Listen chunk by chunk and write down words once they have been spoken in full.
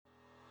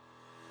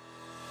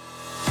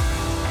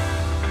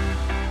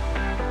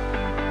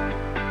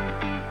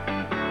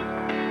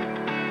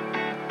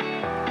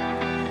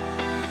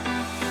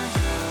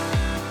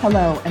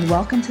Hello, and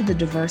welcome to the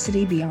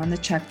Diversity Beyond the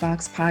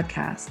Checkbox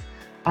podcast.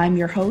 I'm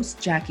your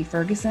host, Jackie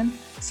Ferguson,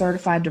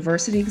 certified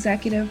diversity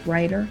executive,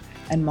 writer,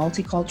 and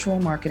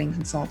multicultural marketing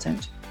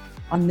consultant.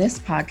 On this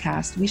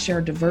podcast, we share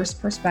diverse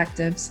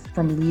perspectives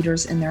from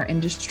leaders in their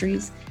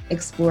industries,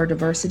 explore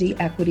diversity,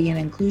 equity, and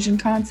inclusion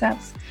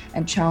concepts,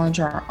 and challenge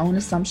our own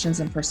assumptions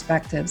and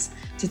perspectives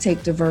to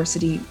take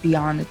diversity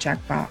beyond the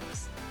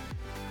checkbox.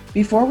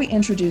 Before we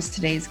introduce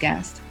today's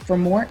guest, for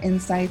more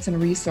insights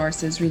and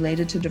resources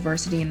related to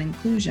diversity and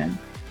inclusion,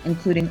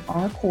 including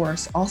our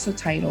course also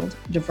titled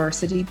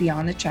Diversity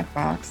Beyond the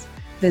Checkbox,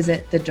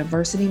 visit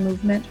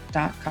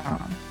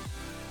thediversitymovement.com.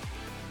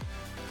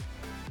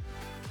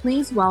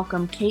 Please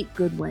welcome Kate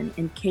Goodwin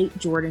and Kate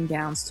Jordan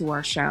Downs to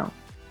our show.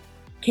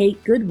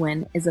 Kate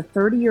Goodwin is a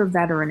 30-year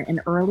veteran in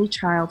early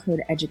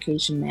childhood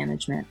education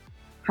management,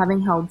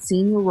 having held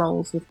senior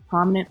roles with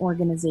prominent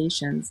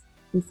organizations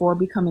before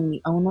becoming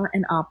the owner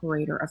and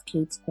operator of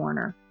Kate's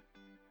Corner.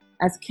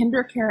 As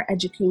KinderCare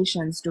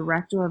Education's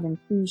Director of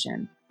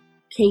Inclusion,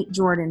 Kate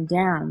Jordan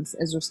Downs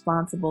is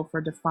responsible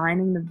for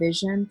defining the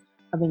vision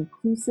of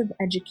inclusive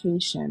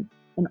education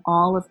in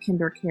all of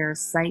KinderCare's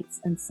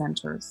sites and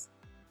centers.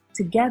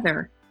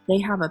 Together, they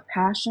have a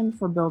passion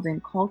for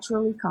building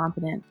culturally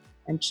competent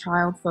and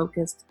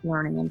child-focused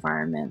learning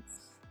environments.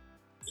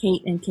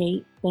 Kate and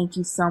Kate, thank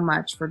you so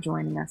much for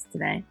joining us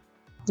today.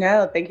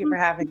 No, thank you for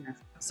having us.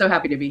 So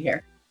happy to be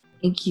here.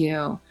 Thank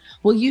you.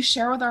 Will you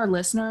share with our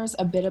listeners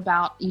a bit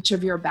about each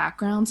of your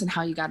backgrounds and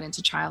how you got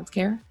into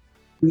childcare?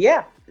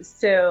 Yeah,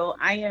 so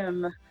I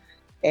am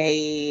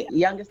a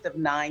youngest of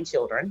 9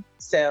 children,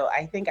 so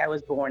I think I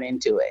was born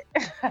into it.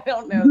 I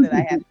don't know that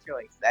I had a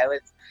choice. I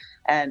was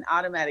an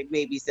automatic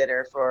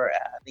babysitter for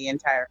the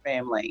entire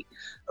family,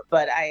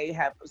 but I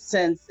have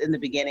since in the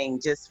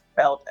beginning just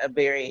felt a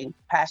very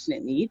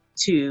passionate need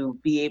to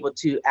be able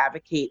to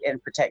advocate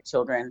and protect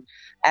children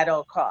at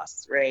all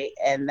costs, right?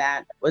 And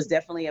that was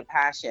definitely a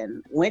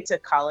passion. Went to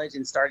college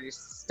and started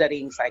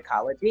studying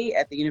psychology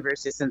at the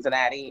University of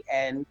Cincinnati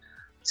and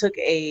took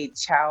a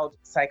child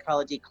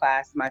psychology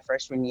class my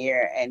freshman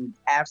year and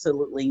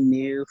absolutely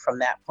knew from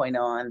that point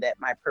on that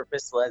my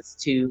purpose was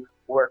to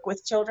work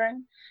with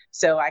children.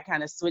 So I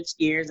kind of switched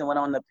gears and went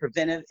on the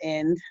preventive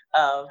end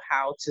of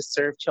how to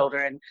serve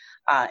children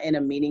in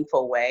a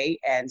meaningful way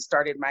and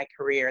started my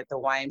career at the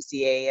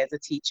YMCA as a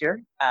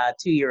teacher,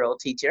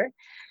 2-year-old teacher,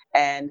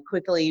 and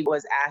quickly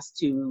was asked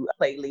to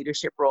play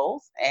leadership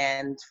roles.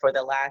 And for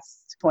the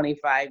last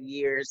 25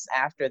 years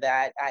after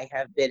that, I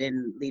have been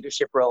in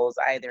leadership roles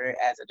either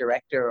as a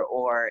director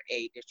or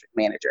a district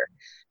manager.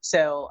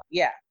 So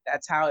yeah,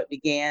 that's how it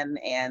began.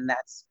 And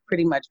that's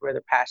pretty much where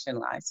the passion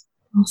lies.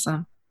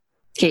 Awesome.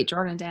 Kate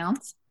Jordan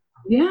Downs.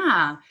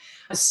 Yeah.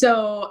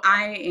 So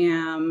I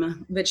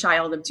am the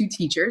child of 2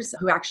 teachers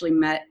who actually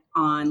met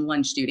on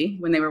lunch duty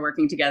when they were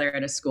working together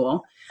at a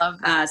school. So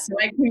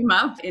I came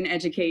up in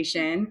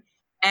education,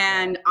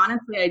 and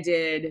honestly, I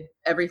did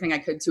everything I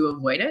could to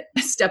avoid it,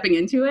 stepping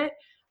into it.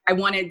 I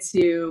wanted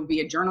to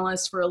be a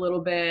journalist for a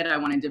little bit. I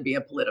wanted to be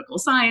a political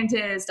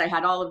scientist. I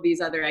had all of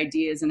these other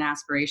ideas and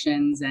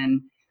aspirations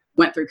and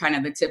went through kind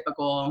of the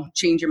typical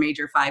change your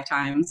major 5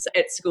 times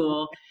at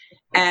school.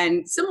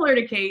 And similar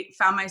to Kate,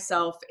 found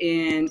myself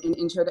in an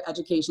intro to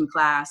education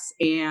class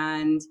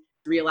and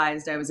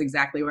realized I was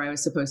exactly where I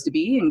was supposed to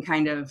be and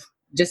kind of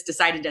just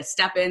decided to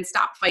step in,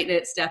 stop fighting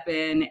it, step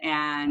in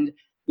and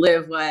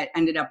live what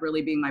ended up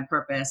really being my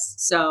purpose.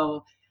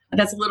 So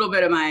that's a little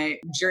bit of my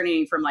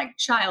journey from like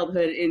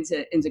childhood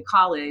into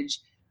college.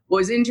 What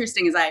was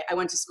interesting is I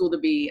went to school to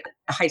be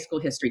a high school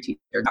history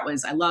teacher.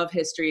 I love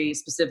history,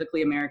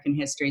 specifically American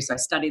history. So I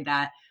studied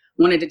that,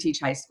 wanted to teach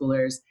high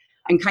schoolers,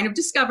 and kind of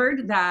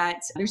discovered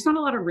that there's not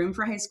a lot of room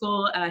for high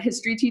school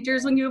history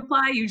teachers when you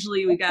apply.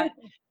 Usually we got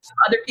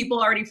other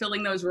people already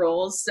filling those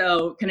roles.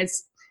 So kind of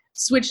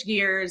switched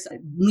gears,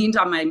 leaned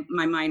on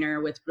my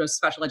minor with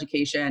special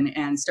education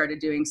and started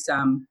doing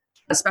some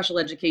special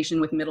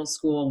education with middle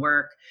school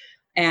work.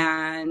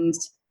 And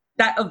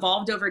that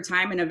evolved over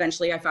time. And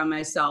eventually I found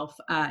myself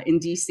in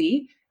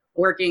DC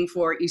working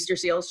for Easter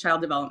Seals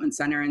Child Development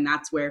Center. And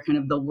that's where kind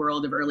of the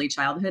world of early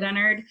childhood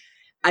entered.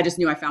 I just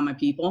knew I found my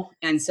people.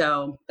 And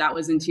so that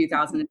was in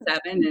 2007.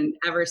 And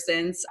ever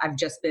since, I've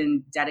just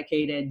been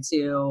dedicated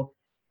to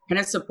kind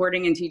of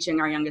supporting and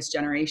teaching our youngest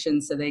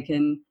generation so they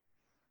can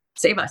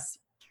save us.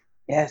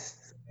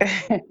 Yes.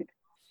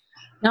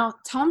 Now,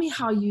 tell me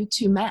how you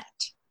two met.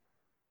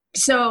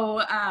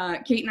 So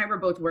Kate and I were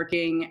both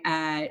working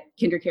at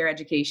KinderCare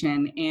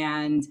Education,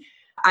 and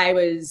I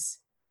was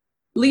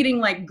leading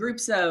like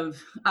groups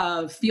of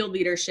field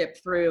leadership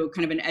through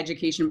kind of an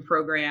education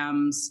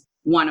programs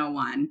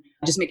 101,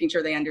 just making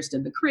sure they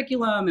understood the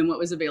curriculum and what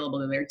was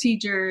available to their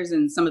teachers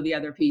and some of the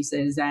other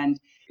pieces. And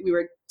we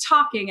were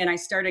talking and I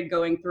started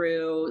going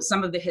through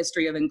some of the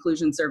history of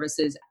inclusion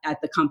services at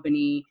the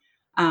company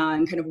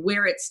and kind of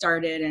where it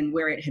started and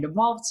where it had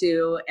evolved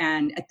to.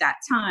 And at that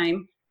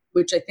time,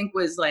 which I think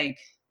was like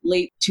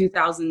late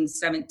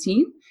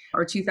 2017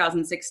 or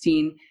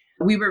 2016,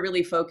 we were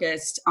really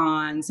focused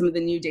on some of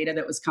the new data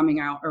that was coming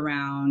out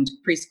around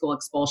preschool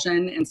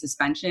expulsion and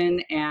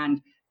suspension and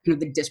kind of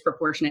the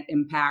disproportionate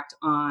impact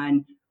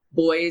on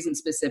boys and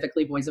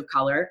specifically boys of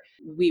color.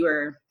 We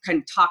were kind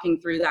of talking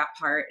through that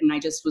part, and I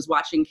just was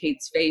watching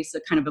Kate's face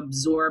to kind of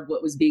absorb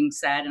what was being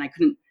said, and I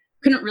couldn't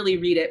really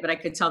read it, but I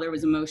could tell there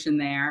was emotion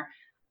there.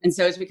 And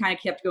so as we kind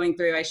of kept going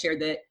through, I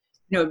shared that,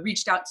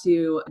 reached out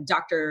to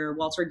Dr.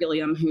 Walter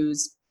Gilliam,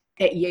 who's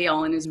at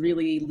Yale and is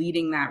really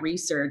leading that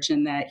research,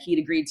 and that he'd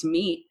agreed to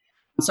meet.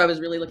 So I was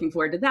really looking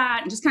forward to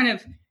that, and just kind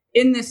of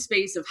in this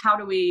space of how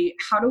do we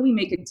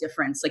make a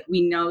difference? Like,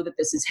 we know that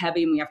this is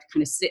heavy and we have to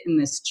kind of sit in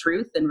this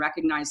truth and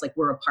recognize like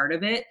we're a part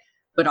of it,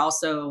 but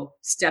also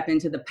step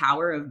into the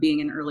power of being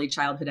in early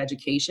childhood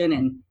education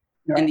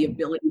and the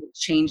ability to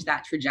change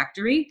that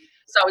trajectory.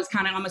 So I was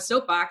kind of on my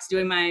soapbox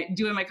doing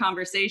my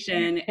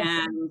conversation,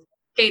 and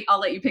Kate, I'll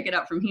let you pick it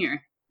up from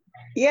here.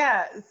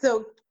 Yeah.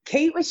 So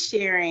Kate was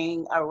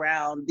sharing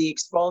around the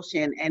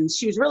expulsion, and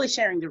she was really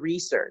sharing the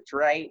research,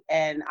 right?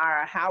 And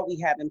how we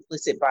have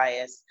implicit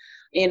bias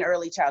in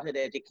early childhood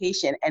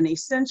education. And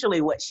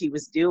essentially what she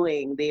was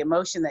doing, the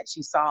emotion that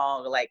she saw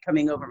like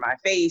coming over my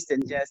face,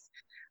 and just,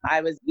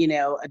 I was,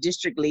 a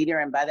district leader,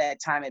 and by that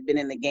time had been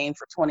in the game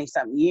for 20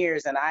 something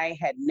years. And I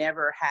had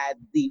never had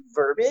the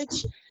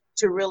verbiage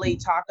to really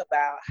talk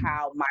about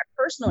how my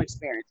personal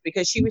experience,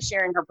 because she was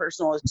sharing her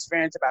personal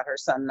experience about her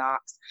son,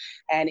 Knox,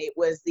 and it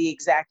was the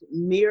exact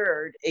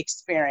mirrored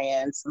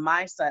experience.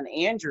 My son,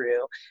 Andrew,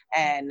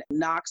 and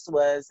Knox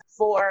was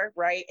 4,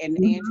 right? And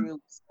Andrew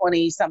was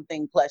 20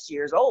 something plus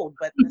years old,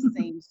 but the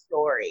same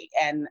story.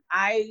 And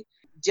I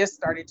just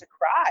started to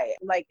cry,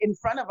 like in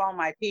front of all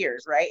my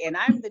peers, right? And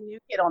I'm the new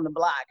kid on the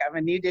block. I'm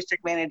a new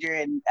district manager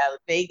in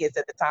Vegas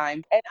at the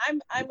time.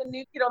 And I'm a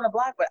new kid on the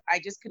block, but I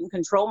just couldn't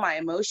control my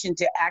emotion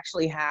to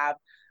actually have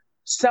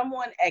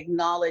someone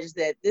acknowledge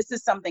that this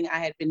is something I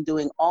had been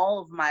doing all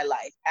of my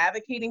life,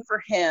 advocating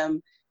for him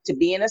to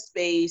be in a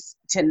space,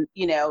 to,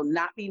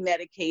 not be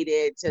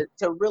medicated,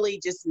 to really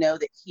just know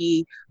that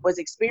he was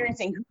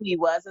experiencing who he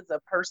was as a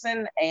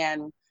person,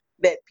 and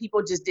that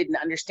people just didn't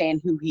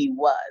understand who he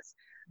was.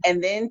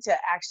 And then to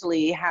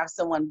actually have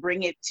someone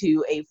bring it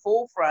to a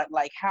full front,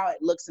 like how it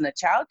looks in a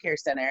childcare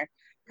center,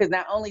 because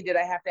not only did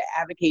I have to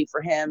advocate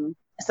for him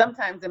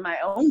sometimes in my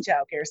own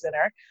childcare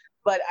center,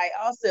 but I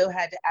also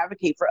had to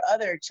advocate for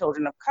other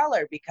children of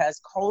color because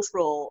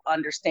cultural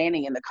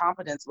understanding and the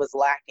competence was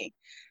lacking.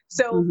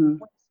 So when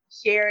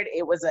she shared,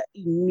 it was an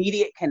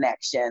immediate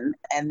connection.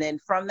 And then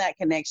from that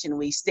connection,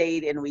 we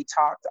stayed and we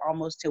talked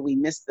almost till we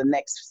missed the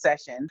next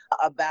session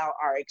about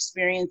our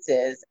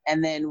experiences.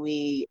 And then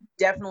we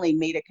definitely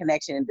made a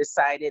connection and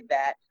decided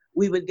that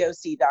we would go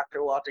see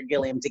Dr. Walter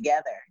Gilliam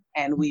together,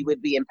 and we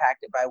would be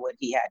impacted by what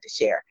he had to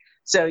share.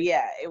 So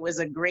yeah, it was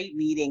a great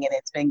meeting, and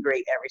it's been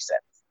great ever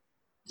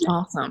since.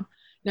 Awesome.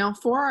 Now,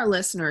 for our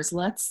listeners,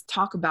 let's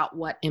talk about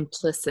what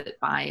implicit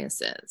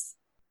bias is.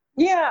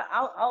 Yeah,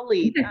 I'll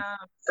lead.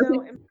 So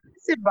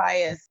implicit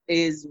bias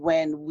is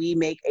when we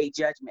make a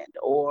judgment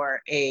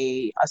or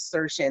a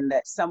assertion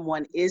that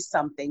someone is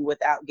something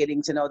without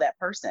getting to know that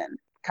person.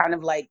 Kind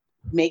of like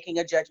making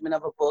a judgment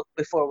of a book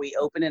before we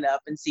open it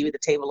up and see what the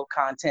table of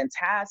contents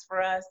has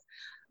for us.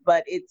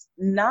 But it's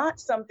not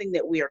something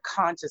that we are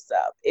conscious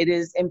of. It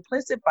is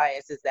implicit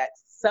bias, is that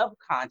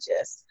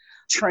subconscious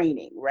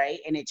training, right?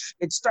 And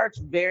it starts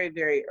very,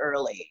 very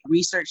early.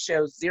 Research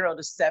shows 0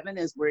 to 7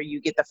 is where you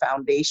get the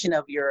foundation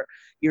of your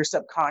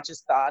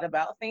subconscious thought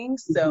about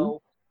things.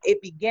 So it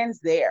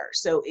begins there.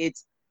 So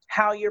it's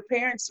how your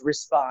parents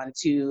respond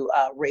to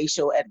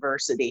racial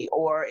adversity,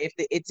 or if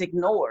it's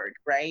ignored,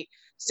 right?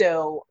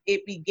 So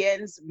it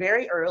begins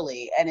very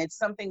early, and it's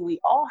something we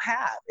all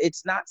have.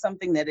 It's not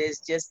something that is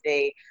just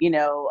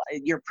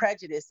your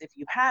prejudice if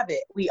you have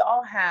it. We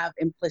all have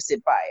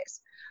implicit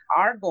bias.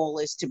 Our goal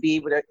is to be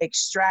able to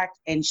extract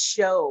and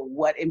show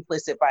what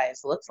implicit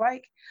bias looks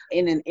like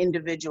in an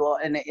individual,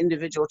 and an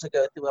individual to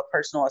go through a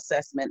personal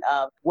assessment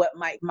of what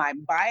might my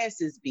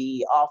biases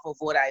be off of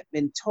what I've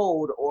been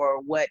told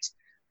or what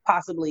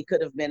possibly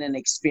could have been an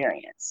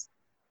experience.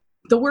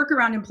 The work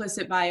around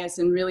implicit bias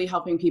and really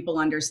helping people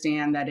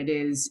understand that it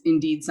is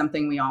indeed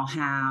something we all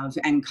have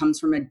and comes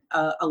from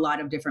a lot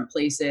of different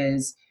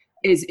places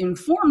is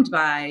informed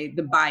by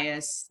the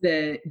bias,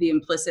 the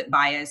implicit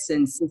bias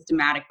and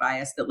systematic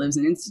bias that lives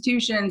in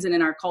institutions and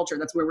in our culture.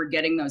 That's where we're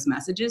getting those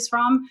messages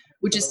from,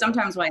 which is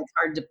sometimes why it's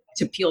hard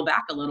to peel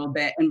back a little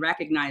bit and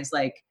recognize,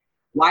 like,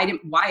 why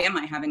am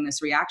I having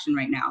this reaction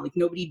right now? Like,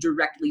 nobody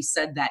directly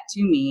said that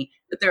to me,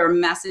 but there are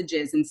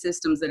messages and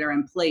systems that are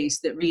in place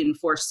that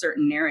reinforce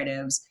certain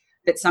narratives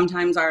that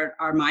sometimes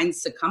our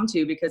minds succumb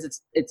to because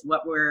it's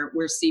what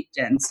we're seeped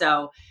in.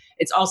 So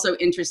it's also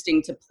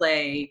interesting to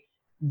play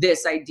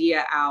this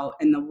idea out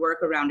and the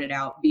work around it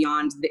out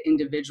beyond the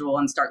individual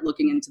and start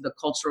looking into the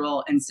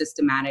cultural and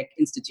systematic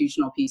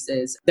institutional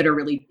pieces that are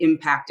really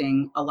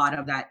impacting a lot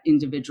of that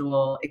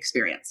individual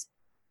experience.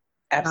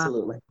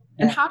 Absolutely.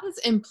 And how does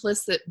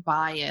implicit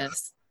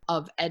bias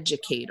of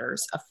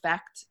educators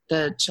affect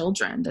the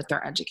children that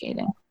they're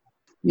educating?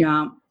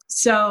 Yeah.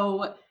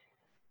 So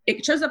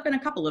it shows up in a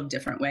couple of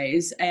different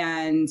ways.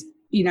 And,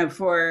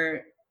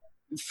 for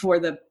for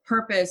the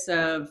purpose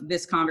of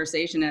this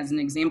conversation, as an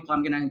example,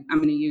 I'm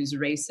gonna use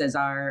race as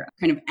our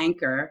kind of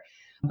anchor.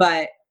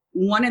 But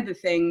one of the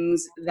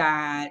things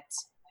that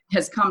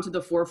has come to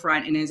the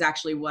forefront and is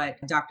actually what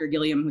Dr.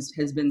 Gilliam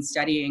has been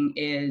studying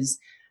is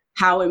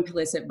how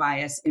implicit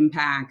bias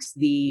impacts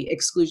the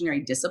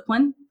exclusionary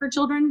discipline for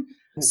children.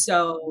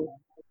 So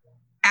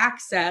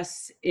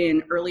access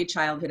in early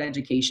childhood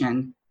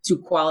education to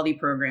quality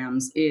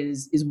programs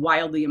is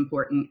wildly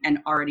important and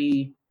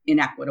already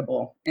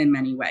inequitable in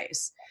many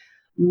ways.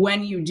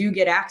 When you do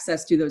get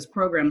access to those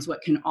programs,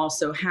 what can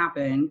also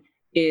happen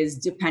is,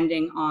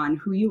 depending on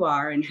who you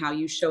are and how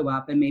you show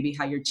up and maybe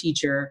how your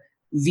teacher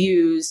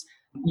views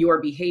your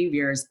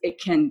behaviors,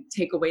 it can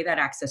take away that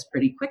access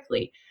pretty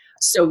quickly.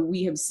 So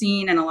we have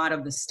seen in a lot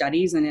of the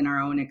studies and in our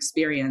own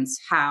experience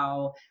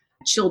how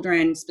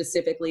children,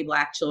 specifically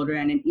Black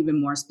children, and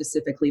even more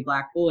specifically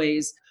Black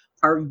boys,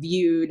 are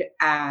viewed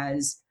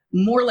as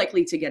more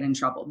likely to get in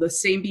trouble. The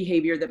same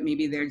behavior that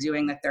maybe they're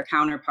doing that their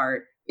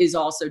counterpart is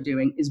also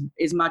doing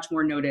is much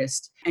more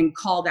noticed and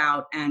called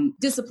out and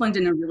disciplined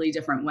in a really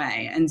different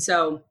way. And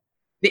so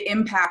the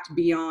impact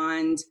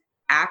beyond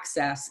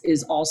access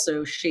is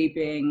also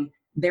shaping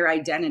their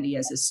identity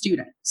as a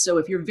student. So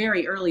if your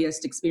very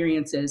earliest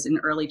experiences in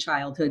early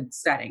childhood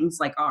settings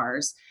like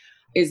ours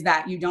is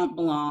that you don't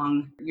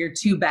belong, you're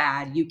too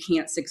bad, you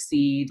can't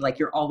succeed, like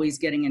you're always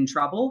getting in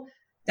trouble,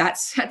 that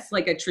sets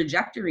like a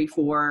trajectory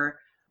for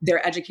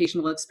their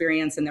educational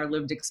experience and their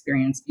lived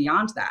experience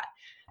beyond that.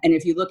 And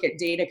if you look at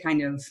data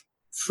kind of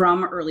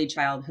from early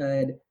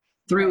childhood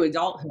through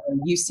adulthood,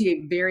 you see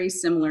a very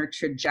similar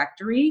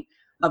trajectory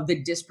of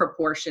the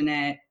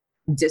disproportionate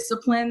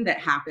discipline that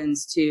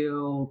happens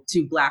to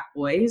Black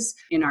boys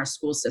in our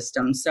school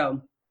system. So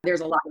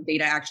there's a lot of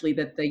data actually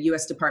that the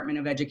U.S. Department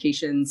of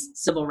Education's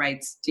Civil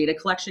Rights Data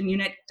Collection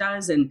Unit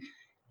does. And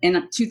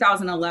in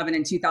 2011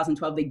 and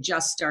 2012, they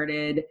just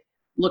started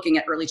looking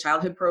at early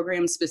childhood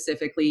programs,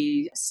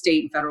 specifically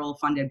state and federal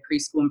funded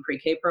preschool and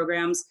pre-K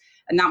programs.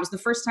 And that was the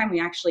first time we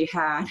actually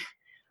had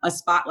a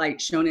spotlight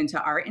shown into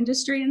our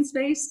industry and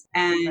space.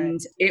 And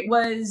it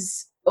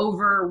was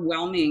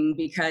overwhelming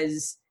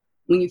because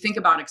when you think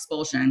about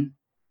expulsion,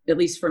 at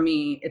least for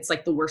me, it's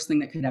like the worst thing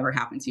that could ever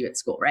happen to you at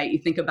school, right? You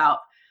think about,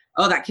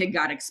 oh, that kid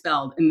got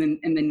expelled, and then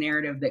the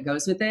narrative that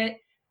goes with it.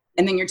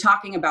 And then you're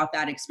talking about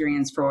that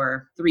experience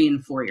for 3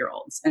 and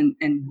 4-year-olds and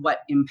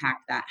what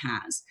impact that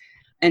has.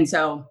 And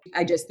so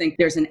I just think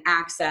there's an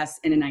access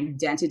and an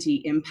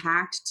identity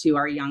impact to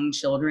our young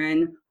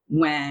children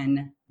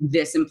when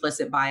this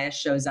implicit bias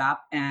shows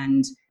up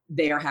and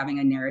they are having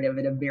a narrative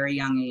at a very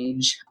young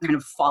age kind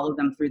of follow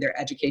them through their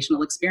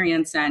educational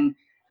experience and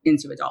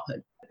into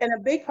adulthood. And a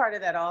big part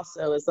of that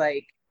also is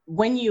like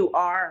when you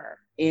are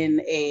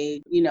in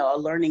a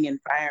learning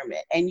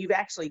environment and you've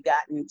actually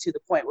gotten to the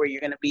point where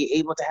you're going to be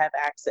able to have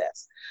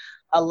access.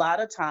 A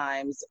lot of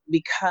times,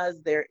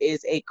 because there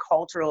is a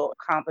cultural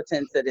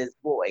competence that is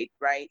void,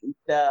 right?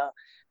 The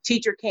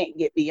teacher can't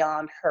get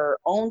beyond her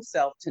own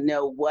self to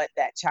know what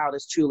that child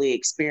is truly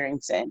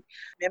experiencing.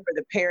 Remember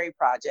the Perry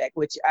Project,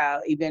 which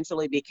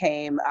eventually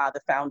became the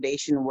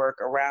foundation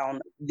work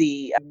around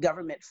the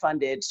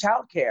government-funded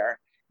childcare,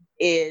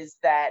 is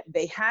that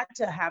they had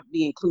to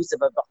be inclusive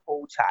of the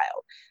whole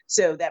child.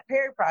 So that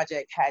Perry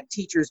Project had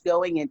teachers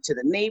going into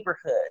the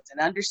neighborhoods and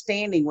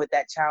understanding what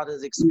that child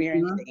is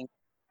experiencing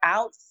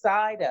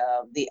outside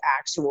of the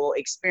actual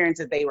experience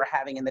that they were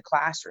having in the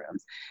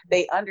classrooms.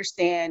 They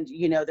understand,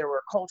 there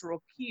were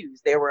cultural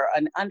cues. There were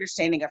an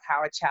understanding of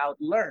how a child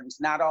learns.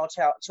 Not all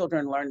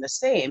children learn the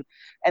same.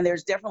 And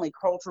there's definitely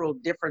cultural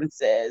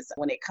differences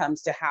when it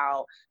comes to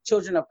how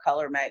children of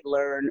color might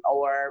learn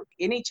or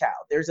any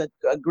child. There's a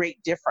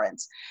great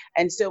difference.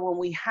 And so when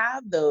we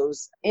have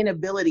those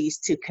inabilities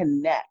to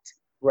connect,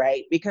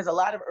 right? Because a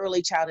lot of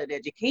early childhood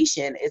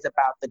education is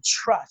about the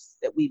trust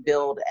that we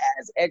build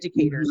as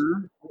educators.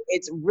 Mm-hmm.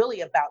 It's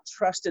really about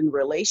trust and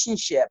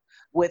relationship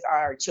with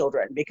our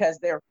children because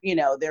they're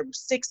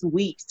 6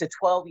 weeks to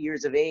 12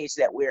 years of age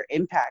that we're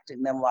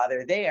impacting them while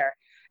they're there.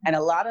 And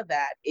a lot of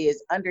that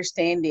is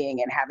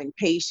understanding and having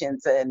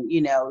patience and,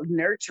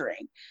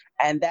 nurturing.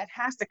 And that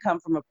has to come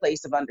from a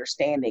place of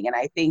understanding. And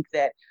I think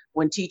that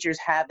when teachers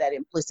have that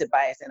implicit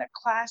bias in a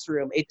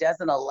classroom, it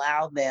doesn't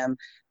allow them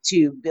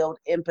to build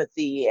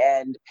empathy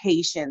and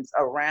patience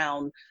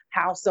around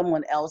how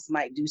someone else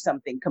might do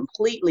something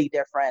completely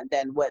different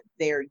than what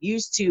they're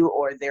used to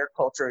or their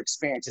culture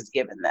experience has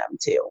given them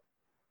too.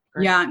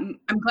 Yeah,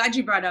 I'm glad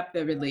you brought up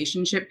the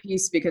relationship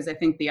piece because I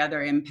think the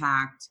other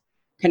impact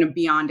kind of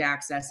beyond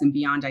access and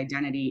beyond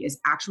identity is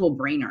actual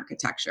brain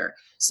architecture.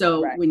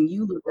 So when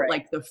you look at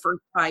like the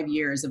first 5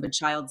 years of a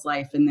child's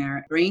life and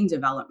their brain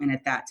development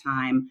at that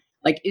time,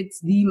 like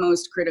it's the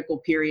most critical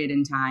period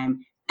in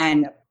time.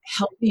 And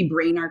healthy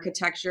brain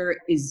architecture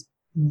is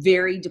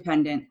very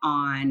dependent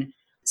on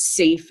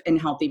safe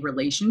and healthy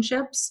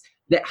relationships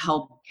that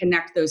help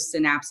connect those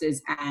synapses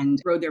and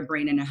grow their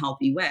brain in a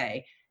healthy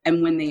way.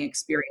 And when they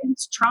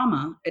experience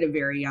trauma at a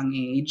very young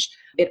age,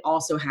 it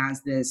also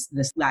has this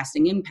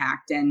lasting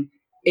impact. And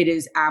it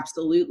is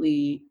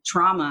absolutely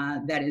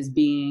trauma that is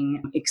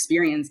being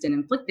experienced and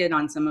inflicted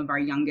on some of our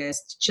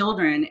youngest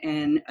children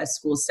in a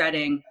school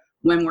setting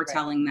when we're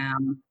telling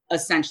them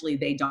essentially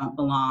they don't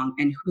belong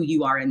and who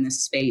you are in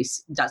this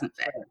space doesn't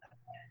fit.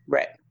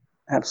 Right.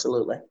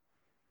 Absolutely.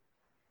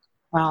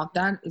 Wow,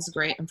 that is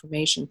great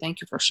information.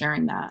 Thank you for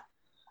sharing that.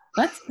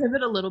 Let's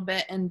pivot a little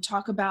bit and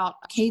talk about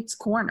Kate's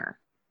Corner.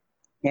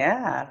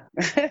 Yeah.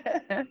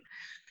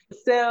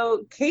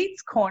 So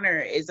Kate's Corner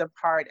is a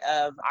part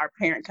of our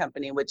parent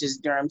company, which is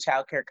Durham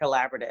Child Care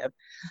Collaborative.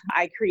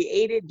 I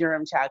created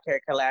Durham Child Care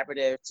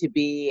Collaborative to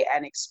be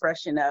an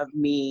expression of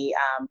me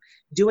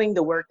doing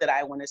the work that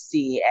I want to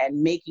see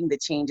and making the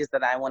changes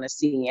that I want to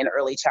see in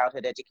early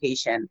childhood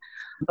education.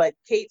 But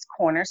Kate's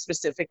Corner,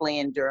 specifically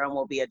in Durham,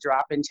 will be a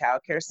drop-in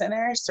child care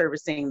center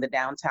servicing the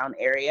downtown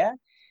area.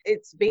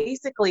 It's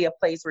basically a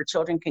place where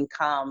children can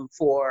come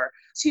for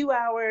 2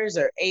 hours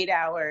or 8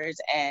 hours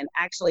and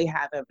actually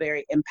have a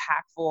very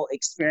impactful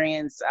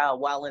experience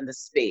while in the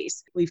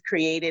space. We've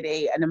created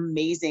an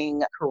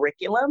amazing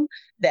curriculum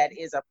that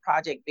is a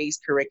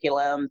project-based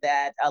curriculum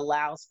that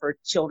allows for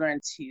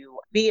children to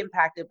be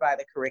impacted by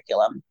the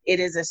curriculum. It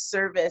is a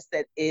service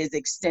that is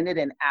extended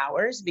in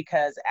hours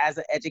because as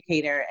an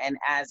educator and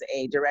as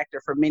a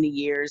director for many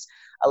years,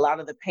 a lot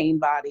of the pain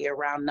body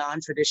around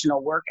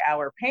non-traditional work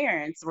hour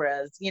parents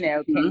was,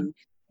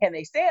 can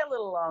they stay a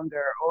little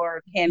longer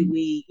or can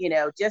we,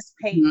 just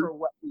pay for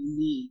what we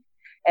need?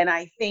 And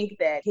I think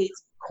that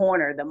Kate's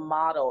Corner, the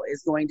model,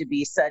 is going to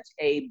be such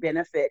a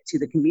benefit to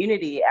the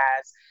community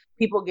as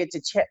people get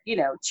to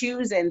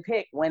choose and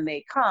pick when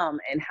they come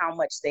and how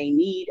much they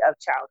need of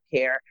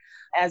childcare,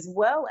 as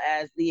well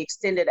as the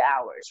extended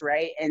hours,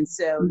 right? And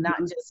so not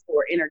just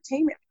for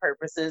entertainment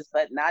purposes,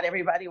 but not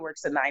everybody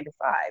works a 9 to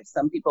 5.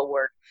 Some people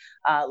work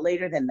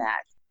later than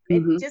that.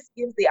 It just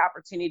gives the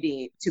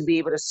opportunity to be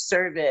able to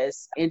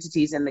service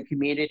entities in the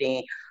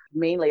community,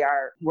 mainly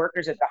our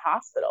workers at the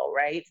hospital,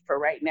 right? For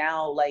right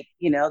now,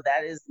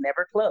 that is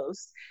never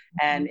closed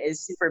and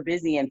is super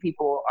busy and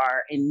people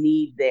are in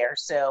need there.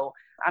 So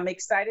I'm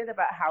excited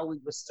about how we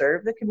will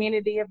serve the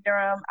community of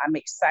Durham. I'm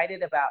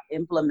excited about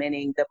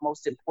implementing the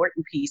most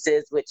important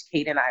pieces, which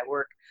Kate and I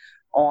work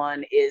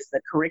on, is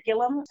the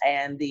curriculum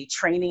and the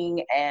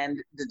training and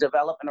the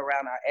development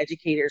around our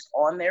educators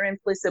on their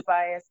implicit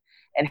bias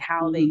and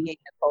how they gain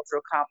the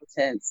cultural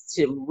competence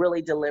to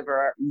really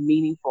deliver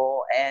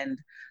meaningful and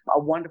a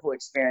wonderful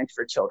experience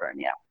for children.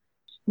 Yeah.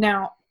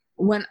 Now,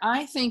 when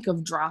I think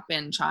of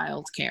drop-in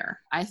childcare,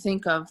 I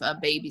think of a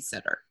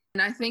babysitter.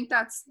 And I think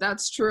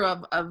that's true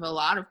of a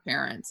lot of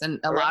parents and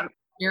a lot of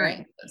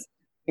experiences.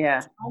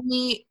 Yeah. Tell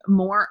me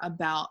more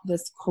about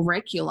this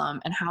curriculum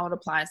and how it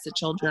applies to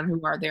children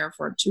who are there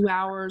for 2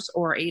 hours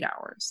or 8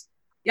 hours.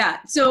 Yeah.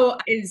 So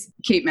as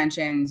Kate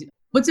mentioned,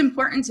 what's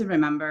important to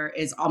remember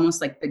is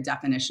almost like the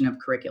definition of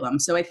curriculum.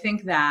 So I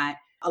think that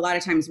a lot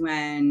of times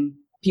when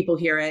people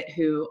hear it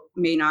who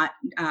may not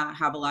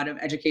have a lot of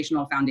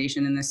educational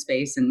foundation in this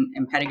space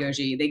and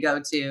pedagogy, they go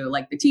to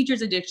like the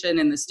teacher's edition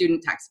and the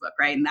student textbook,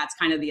 right? And that's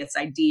kind of this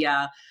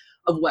idea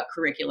of what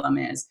curriculum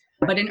is.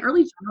 But in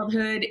early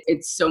childhood,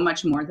 it's so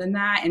much more than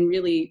that. And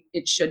really,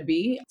 it should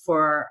be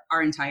for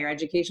our entire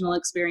educational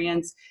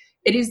experience.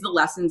 It is the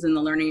lessons and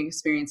the learning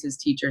experiences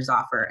teachers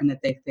offer and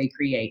that they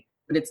create.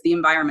 But it's the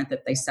environment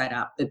that they set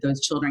up that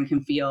those children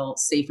can feel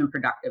safe and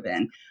productive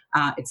in.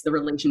 It's the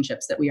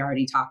relationships that we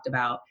already talked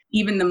about.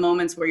 Even the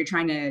moments where you're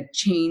trying to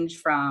change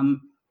from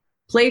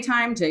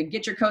playtime to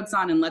get your coats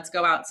on and let's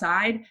go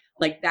outside,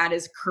 like that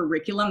is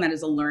curriculum, that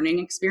is a learning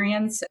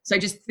experience. So I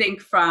just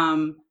think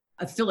from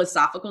a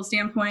philosophical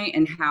standpoint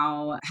and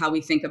how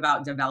we think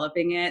about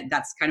developing it,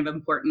 that's kind of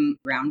important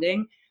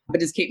grounding.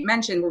 But as Kate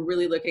mentioned, we're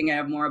really looking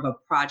at more of a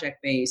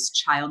project-based,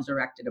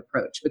 child-directed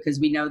approach because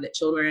we know that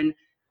children,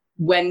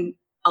 when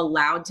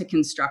allowed to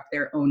construct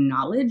their own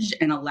knowledge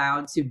and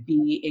allowed to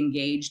be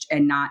engaged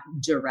and not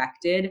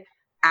directed,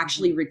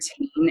 actually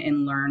retain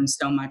and learn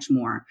so much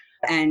more.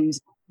 And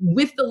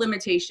with the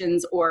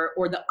limitations or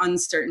the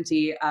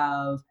uncertainty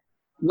of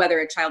whether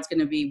a child's going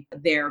to be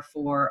there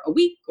for a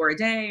week or a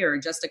day or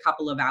just a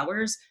couple of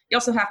hours, you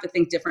also have to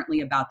think differently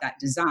about that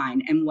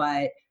design. And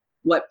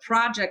what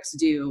projects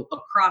do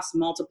across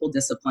multiple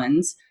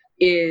disciplines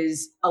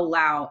is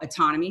allow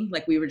autonomy,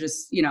 like we were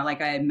just,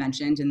 like I had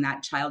mentioned, in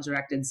that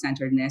child-directed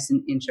centeredness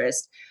and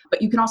interest.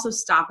 But you can also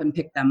stop and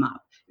pick them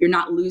up. You're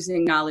not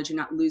losing knowledge, you're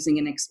not losing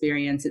an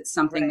experience. It's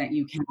something that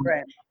you can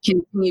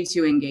continue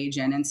to engage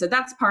in. And so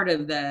that's part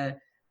of the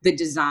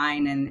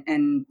design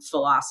and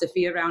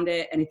philosophy around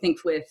it. And I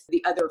think with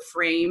the other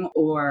frame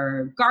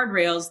or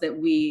guardrails that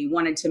we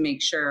wanted to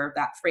make sure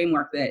that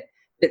framework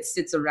that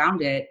sits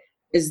around it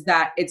is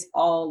that it's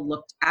all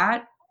looked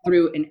at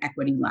through an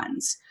equity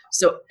lens.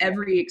 So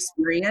every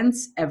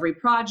experience, every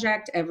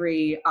project,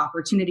 every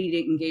opportunity to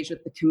engage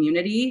with the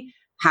community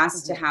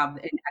has to have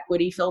an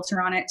equity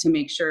filter on it to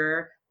make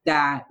sure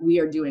that we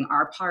are doing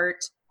our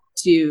part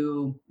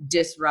to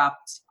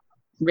disrupt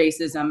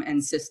racism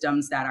and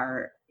systems that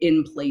are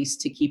in place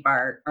to keep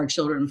our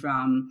children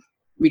from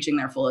reaching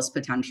their fullest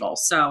potential.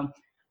 So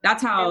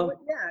That's how.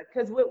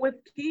 Because what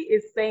Kate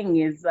is saying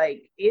is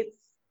like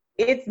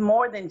it's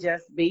more than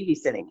just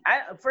babysitting.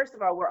 First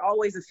of all, we're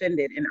always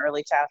offended in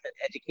early childhood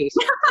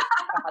education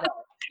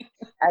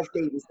as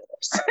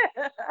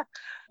babysitters.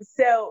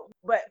 So,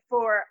 but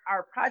for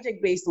our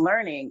project-based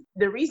learning,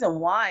 the reason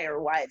why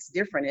it's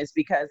different is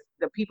because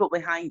the people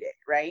behind it,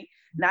 right?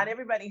 Not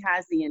everybody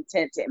has the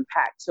intent to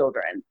impact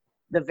children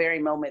the very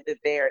moment that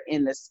they're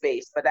in the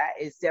space. But that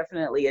is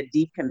definitely a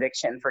deep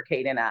conviction for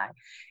Kate and I,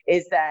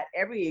 is that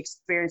every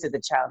experience that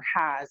the child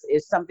has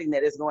is something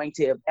that is going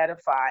to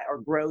edify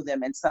or grow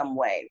them in some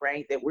way,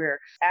 right? That we're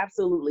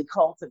absolutely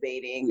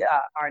cultivating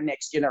our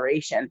next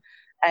generation.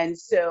 And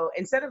so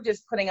instead of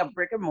just putting up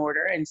brick and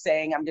mortar and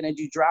saying, I'm going to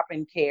do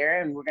drop-in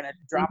care and we're going to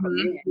drop them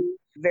in,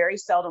 very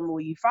seldom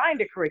will you find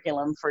a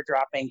curriculum for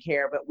drop-in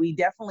care, but we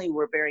definitely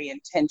were very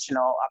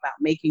intentional about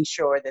making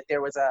sure that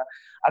there was a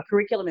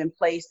curriculum in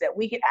place that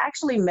we could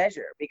actually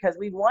measure, because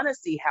we want to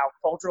see how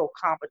cultural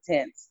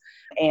competence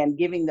and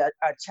giving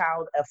a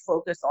child a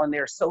focus on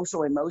their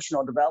social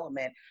emotional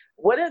development,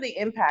 what are the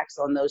impacts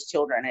on those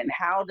children and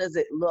how does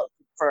it look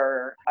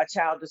for a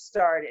child to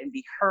start and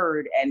be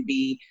heard and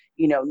be,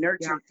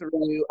 nurtured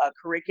through a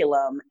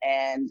curriculum,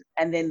 and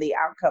then the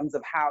outcomes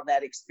of how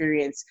that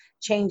experience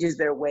changes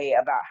their way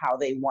about how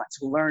they want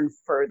to learn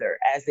further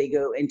as they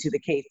go into the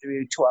K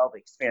through 12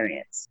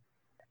 experience.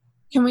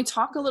 Can we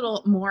talk a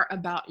little more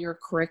about your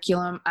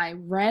curriculum? I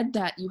read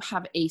that you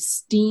have a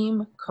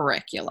STEAM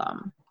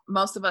curriculum.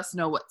 Most of us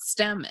know what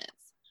STEM is,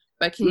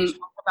 but can you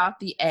talk about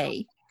the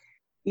A?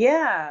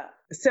 Yeah.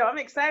 So I'm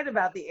excited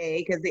about the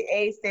A because the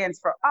A stands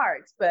for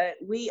arts, but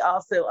we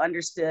also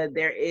understood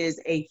there is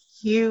a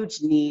huge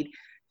need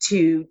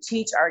to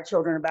teach our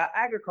children about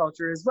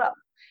agriculture as well.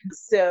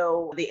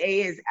 So the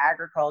A is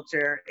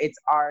agriculture, it's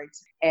art,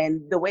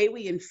 and the way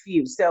we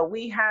infuse. So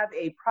we have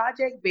a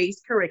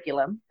project-based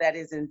curriculum that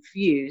is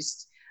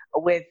infused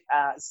with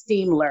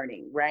STEAM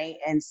learning, right?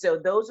 And so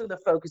those are the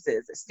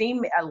focuses.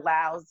 STEAM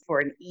allows for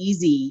an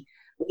easy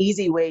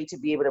way to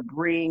be able to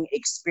bring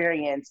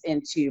experience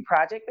into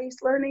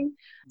project-based learning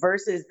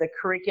versus the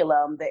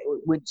curriculum that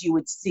you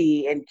would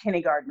see in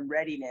kindergarten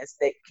readiness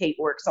that Kate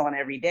works on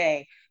every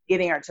day,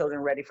 getting our children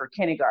ready for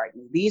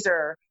kindergarten. These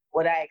are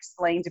what I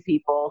explain to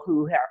people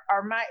who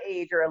are my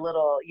age or a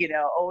little,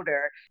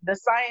 older, the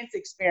science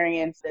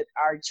experience that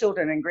our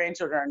children and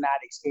grandchildren are not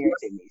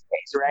experiencing these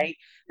days, right?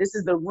 This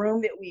is the room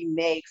that we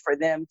make for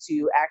them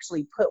to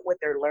actually put what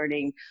they're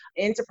learning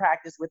into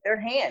practice with their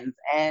hands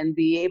and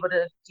be able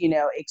to,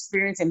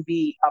 experience and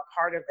be a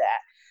part of that.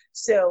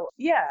 So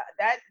yeah,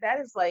 that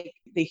is like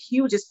the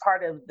hugest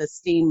part of the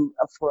STEAM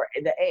for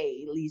the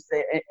A, at least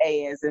the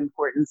A is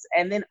importance.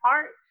 And then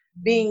art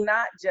being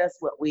not just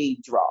what we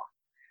draw.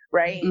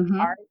 Right?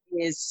 Art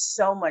is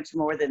so much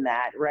more than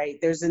that, right?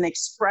 There's an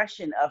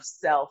expression of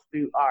self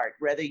through art,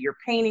 whether you're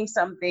painting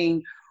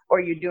something or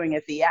you're doing a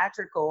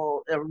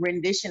theatrical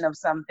rendition of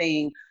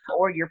something,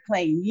 or you're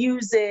playing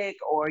music,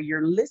 or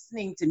you're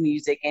listening to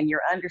music and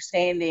you're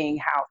understanding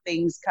how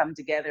things come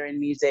together in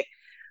music.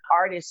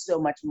 Art is so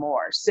much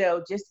more.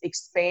 So just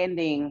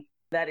expanding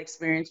that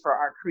experience for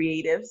our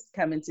creatives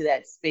come into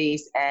that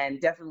space and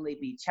definitely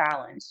be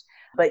challenged.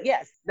 But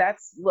yes,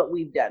 that's what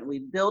we've done.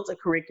 We've built a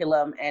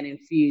curriculum and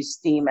infused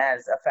STEAM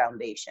as a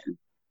foundation.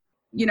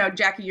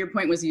 Jackie, your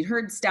point was you'd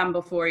heard STEM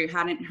before, you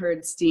hadn't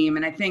heard STEAM.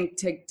 And I think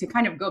to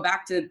kind of go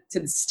back to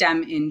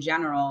STEM in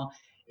general,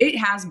 it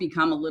has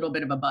become a little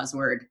bit of a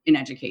buzzword in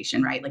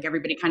education, right? Like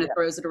everybody kind of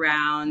throws it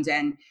around.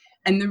 And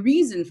the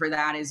reason for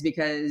that is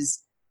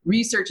because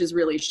research is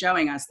really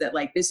showing us that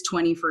like this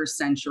 21st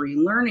century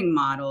learning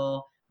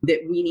model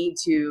that we need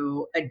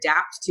to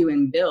adapt to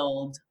and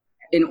build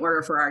in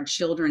order for our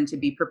children to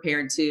be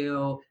prepared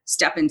to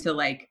step into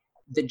like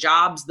the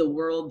jobs, the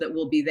world that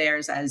will be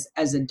theirs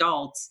as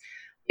adults,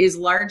 is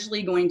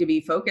largely going to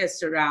be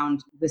focused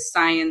around the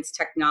science,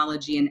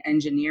 technology, and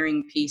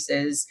engineering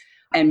pieces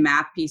and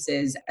math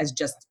pieces as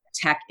just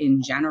tech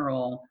in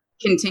general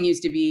continues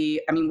to be,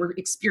 we're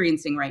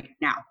experiencing right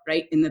now,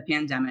 right, in the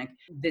pandemic,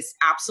 this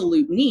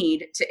absolute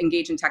need to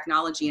engage in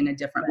technology in a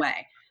different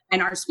way.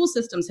 And our school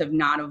systems have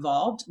not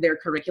evolved their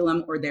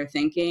curriculum or their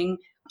thinking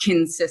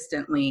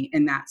consistently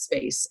in that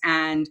space.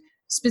 And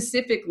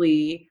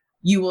specifically,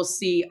 you will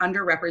see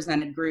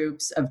underrepresented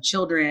groups of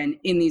children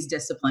in these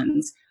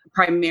disciplines,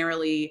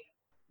 primarily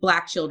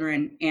Black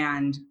children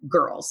and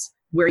girls,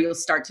 where you'll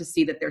start to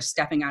see that they're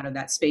stepping out of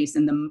that space.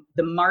 And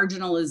the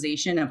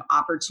marginalization of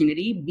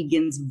opportunity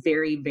begins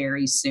very,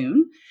 very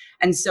soon.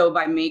 And so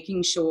by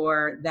making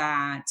sure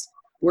that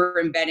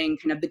we're embedding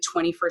kind of the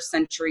 21st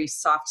century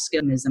soft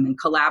skills and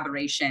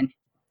collaboration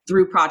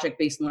through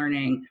project-based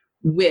learning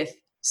with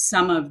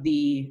some of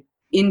the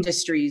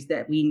industries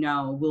that we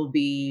know will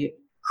be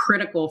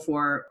critical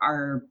for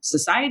our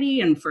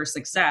society and for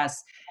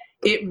success,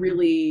 it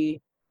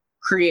really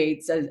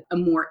creates a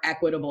more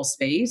equitable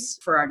space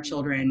for our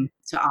children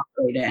to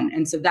operate in.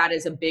 And so that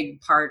is a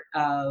big part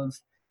of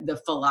the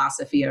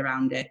philosophy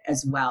around it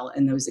as well,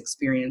 and those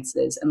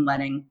experiences, and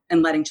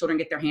letting children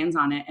get their hands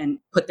on it and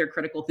put their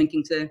critical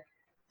thinking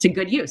to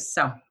good use.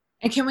 So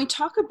And can we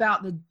talk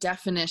about the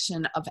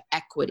definition of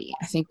equity?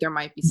 I think there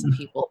might be some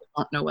people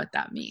who don't know what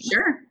that means.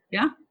 Sure.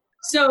 Yeah.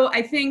 So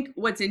I think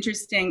what's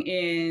interesting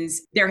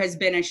is there has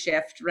been a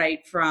shift, right,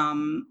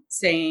 from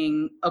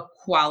saying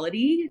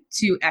equality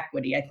to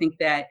equity. I think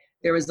that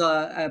there was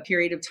a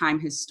period of time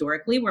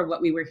historically where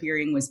what we were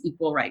hearing was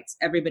equal rights.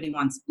 Everybody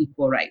wants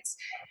equal rights.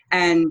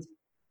 And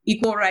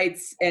equal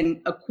rights and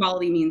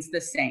equality means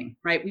the same,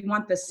 right? We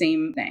want the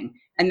same thing.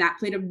 And that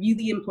played a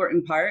really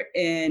important part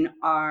in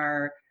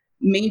our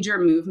major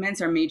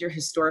movements, our major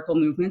historical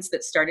movements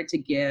that started to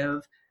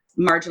give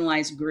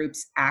marginalized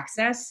groups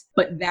access.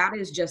 But that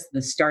is just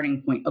the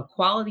starting point.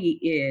 Equality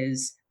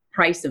is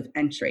price of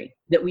entry,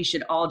 that we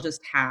should all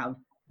just have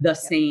the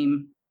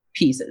same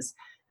pieces.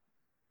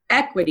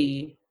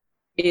 Equity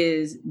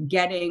is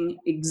getting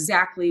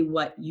exactly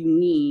what you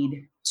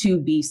need to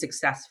be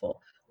successful,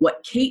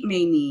 what Kate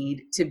may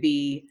need to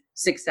be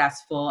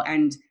successful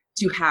and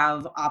to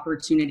have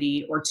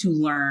opportunity or to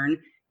learn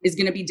is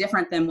going to be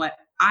different than what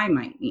I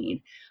might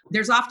need.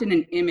 There's often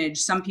an image,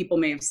 some people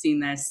may have seen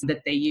this,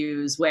 that they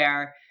use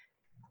where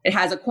it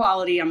has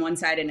equality on one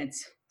side and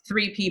it's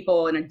three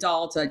people, an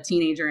adult, a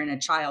teenager, and a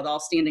child all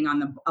standing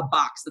on a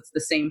box that's the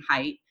same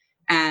height.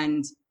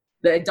 And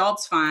the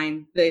adult's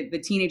fine.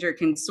 The teenager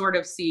can sort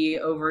of see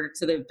over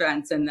to the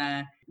fence, and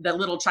the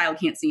little child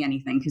can't see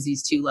anything because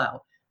he's too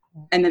low.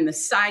 And then the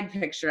side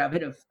picture of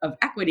it, of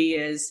equity,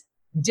 is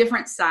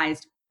different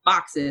sized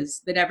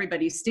boxes that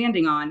everybody's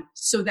standing on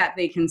so that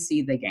they can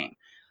see the game.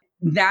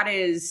 That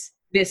is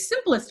the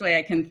simplest way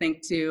I can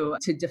think to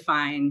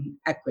define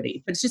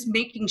equity. But it's just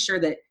making sure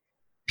that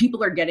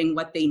people are getting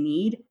what they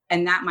need.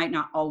 And that might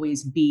not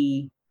always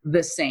be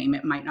the same.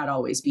 It might not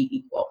always be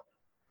equal.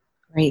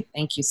 Great.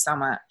 Thank you so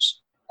much.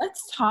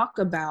 Let's talk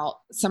about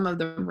some of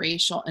the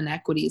racial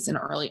inequities in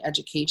early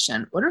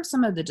education. What are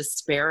some of the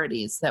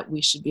disparities that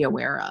we should be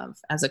aware of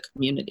as a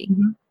community?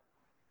 Mm-hmm.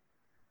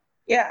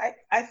 Yeah,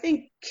 I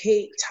think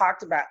Kate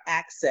talked about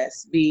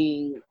access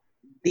being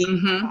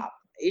the top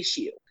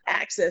issue.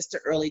 Access to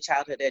early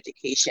childhood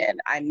education.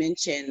 I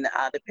mentioned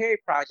the Perry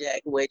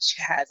Project, which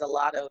has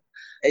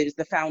is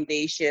the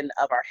foundation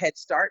of our Head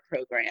Start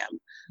program.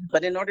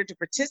 But in order to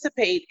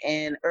participate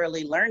in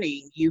early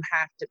learning, you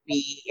have to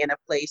be in a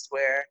place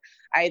where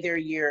either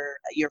your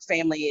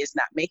family is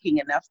not making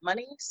enough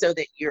money so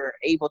that you're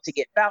able to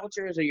get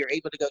vouchers or you're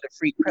able to go to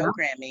free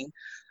programming.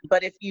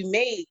 But if you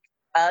make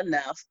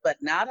enough but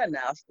not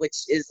enough,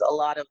 which is a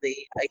lot of the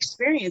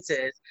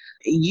experiences,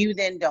 you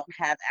then don't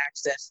have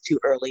access to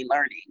early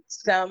learning.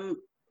 Some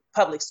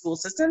public school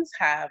systems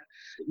have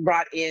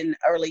brought in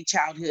early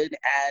childhood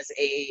as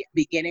a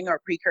beginning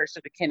or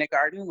precursor to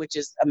kindergarten, which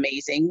is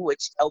amazing,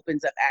 which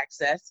opens up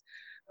access.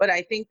 But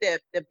I think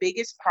that the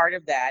biggest part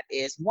of that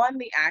is, one,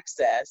 the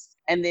access,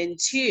 and then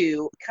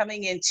two,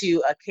 coming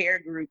into a care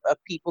group of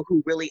people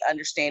who really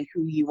understand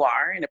who you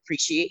are and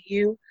appreciate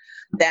you.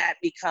 That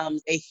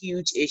becomes a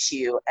huge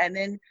issue. And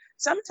then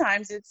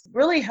sometimes it's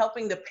really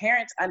helping the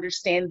parents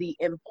understand the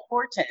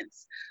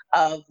importance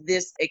of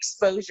this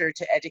exposure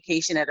to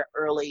education at an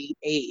early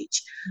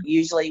age.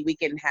 Usually we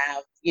can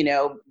have,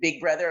 big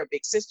brother or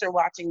big sister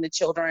watching the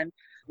children,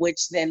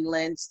 which then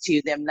lends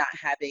to them not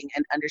having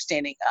an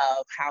understanding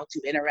of how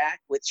to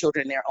interact with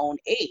children their own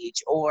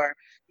age, or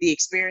the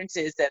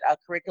experiences that a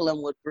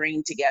curriculum would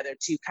bring together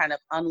to kind of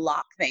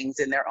unlock things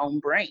in their own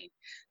brain.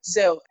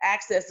 So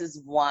access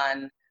is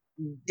one.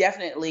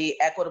 Definitely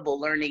equitable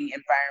learning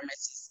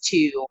environments is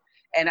two.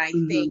 And I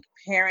think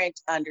parent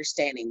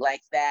understanding,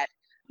 like that,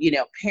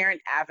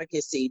 parent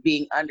advocacy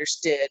being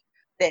understood,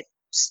 that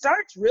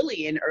starts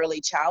really in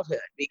early childhood,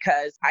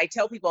 because I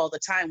tell people all the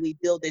time, we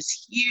build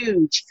this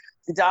huge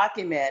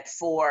document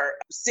for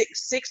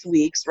six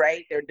weeks,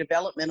 right? Their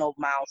developmental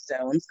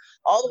milestones,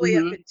 all the way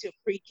up into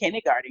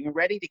pre-kindergarten and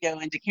ready to go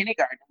into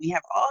kindergarten. We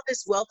have all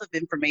this wealth of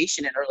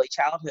information in early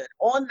childhood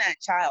on that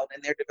child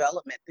and their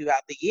development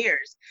throughout the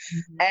years.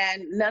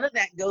 And none of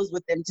that goes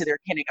with them to their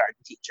kindergarten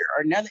teacher,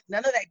 or none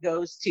of that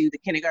goes to the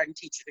kindergarten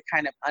teacher to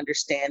kind of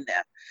understand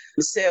them.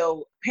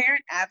 So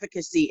parent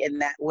advocacy in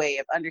that way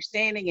of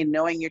understanding and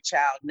knowing your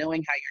child,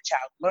 knowing how your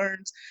child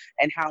learns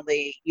and how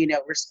they,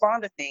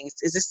 respond to things,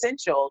 is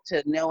essential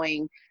to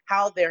knowing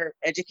how their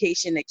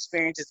education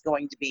experience is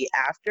going to be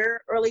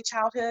after early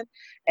childhood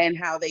and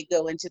how they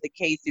go into the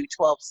K through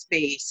 12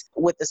 space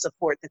with the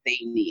support that they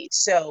need.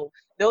 So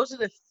those are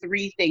the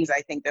three things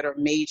I think that are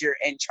major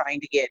in trying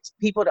to get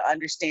people to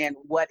understand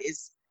what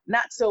is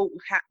not so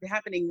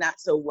happening not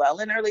so well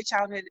in early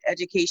childhood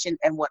education,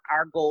 and what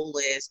our goal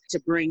is to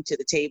bring to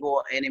the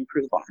table and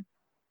improve on.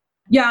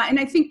 Yeah, and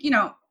I think,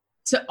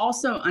 to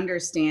also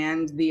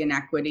understand the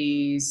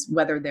inequities,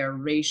 whether they're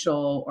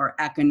racial or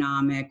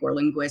economic or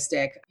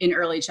linguistic in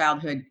early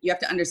childhood, you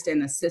have to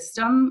understand the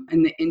system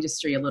and the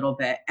industry a little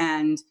bit.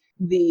 And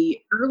the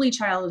early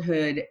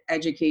childhood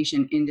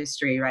education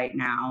industry right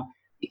now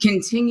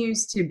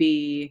continues to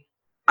be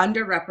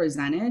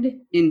underrepresented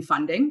in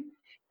funding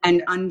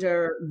and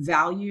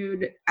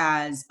undervalued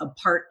as a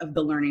part of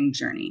the learning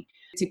journey.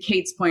 To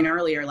Kate's point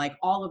earlier, like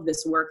all of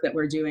this work that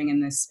we're doing in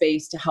this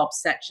space to help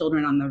set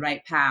children on the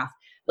right path,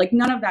 Like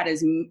none of that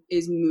is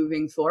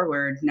moving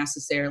forward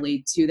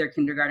necessarily to their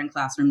kindergarten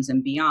classrooms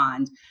and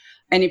beyond.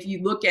 And if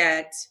you look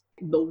at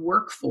the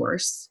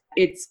workforce,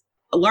 it's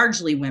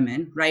largely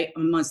women, right?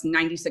 Almost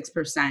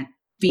 96%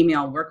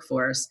 female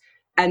workforce.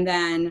 And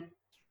then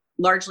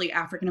largely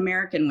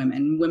African-American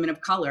women, women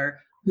of color,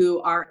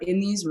 who are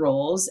in these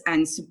roles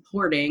and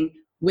supporting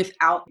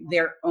without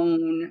their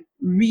own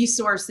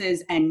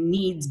resources and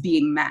needs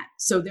being met.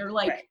 So they're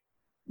like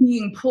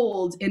being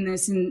pulled in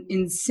this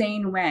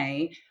insane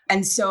way.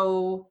 And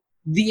so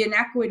the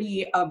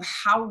inequity of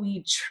how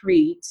we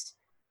treat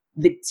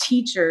the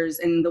teachers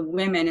and the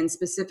women, and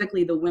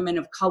specifically the women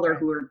of color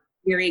who are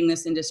carrying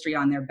this industry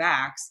on their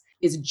backs,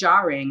 is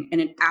jarring.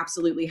 And it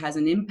absolutely has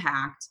an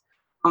impact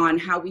on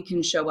how we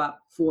can show up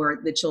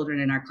for the children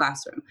in our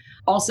classroom.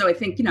 Also, I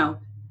think,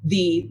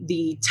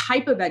 the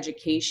type of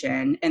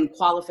education and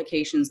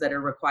qualifications that are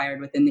required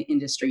within the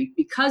industry,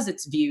 because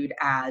it's viewed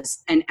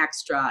as an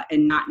extra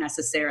and not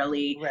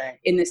necessarily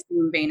in the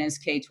same vein as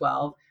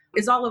K-12,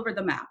 is all over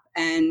the map.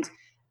 And,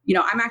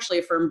 I'm actually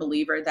a firm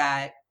believer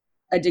that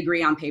a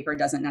degree on paper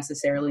doesn't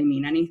necessarily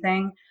mean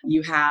anything.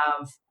 You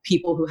have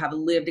people who have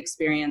lived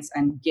experience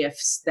and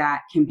gifts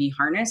that can be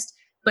harnessed,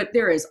 but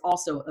there is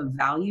also a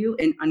value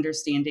in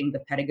understanding the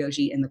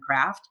pedagogy and the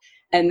craft.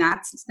 And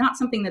that's not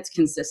something that's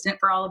consistent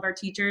for all of our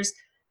teachers.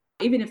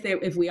 Even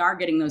if we are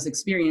getting those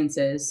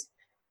experiences,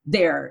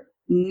 they're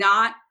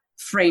not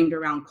framed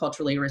around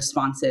culturally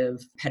responsive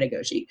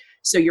pedagogy.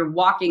 So you're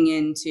walking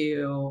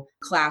into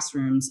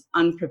classrooms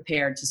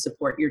unprepared to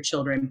support your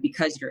children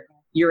because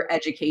your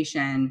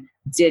education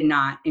did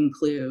not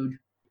include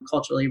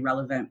culturally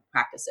relevant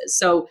practices.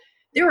 So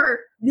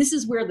this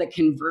is where the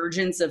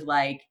convergence of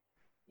like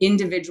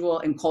individual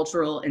and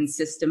cultural and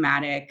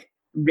systematic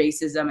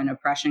racism and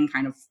oppression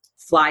kind of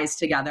flies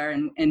together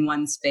in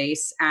one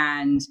space.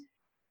 And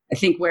I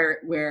think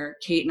where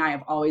Kate and I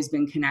have always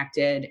been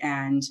connected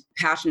and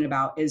passionate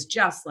about is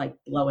just like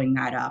blowing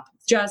that up,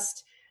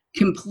 just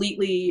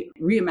completely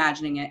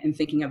reimagining it and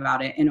thinking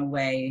about it in a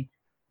way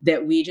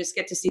that we just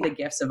get to see the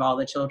gifts of all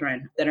the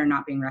children that are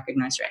not being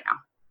recognized right now.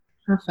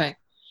 Perfect.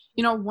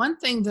 One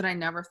thing that I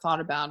never thought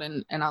about,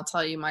 and I'll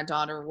tell you, my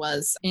daughter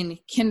was in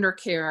kinder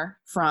care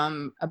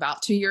from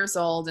about 2 years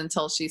old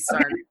until she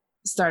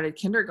started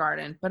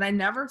kindergarten, but I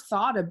never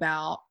thought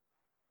about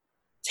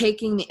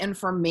taking the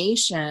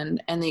information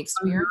and the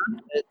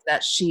experiences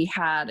that she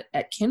had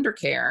at kinder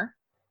care,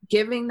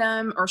 giving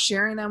them or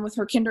sharing them with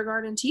her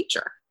kindergarten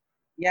teacher.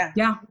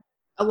 Yeah.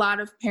 A lot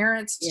of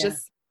parents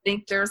just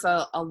think there's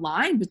a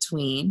line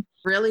between.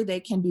 Really, they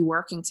can be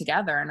working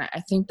together. And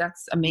I think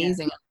that's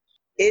amazing.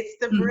 Yeah. It's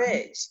the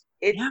bridge.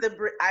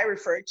 I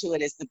refer to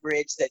it as the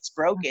bridge that's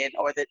broken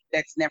or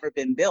that's never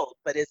been built,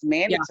 but it's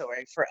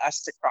mandatory for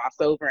us to cross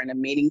over in a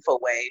meaningful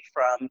way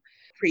from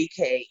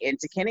pre-K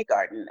into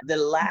kindergarten. The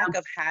lack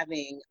of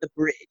having the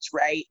bridge,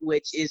 right,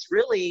 which is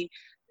really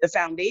the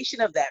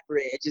foundation of that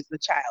bridge is the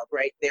child,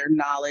 right, their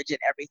knowledge and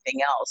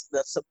everything else.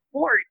 The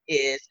support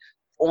is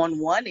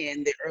on one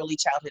end, the early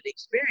childhood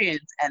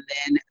experience, and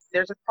then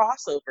there's a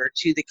crossover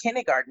to the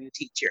kindergarten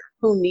teacher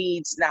who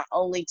needs not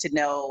only to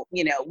know,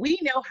 we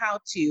know how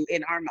to,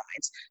 in our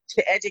minds,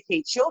 to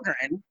educate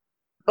children,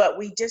 but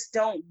we just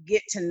don't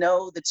get to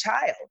know the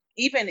child.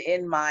 Even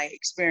in my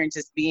experience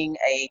as being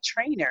a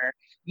trainer,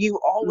 you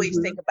always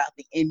think about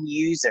the end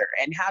user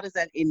and how does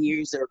that end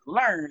user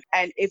learn?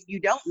 And if you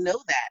don't know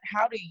that,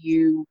 how do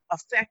you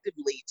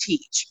effectively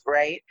teach,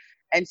 right?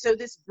 And so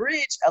this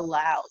bridge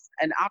allows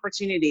an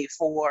opportunity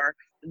for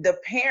the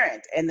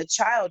parent and the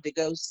child to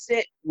go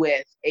sit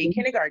with a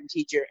kindergarten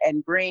teacher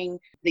and bring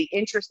the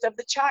interest of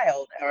the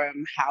child,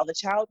 how the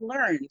child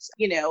learns,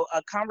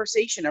 a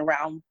conversation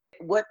around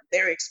what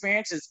their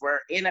experiences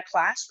were in a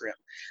classroom.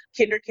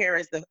 KinderCare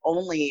is the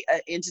only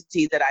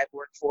entity that I've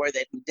worked for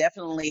that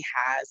definitely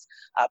has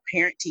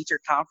parent-teacher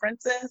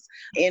conferences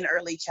in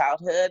early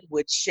childhood,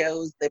 which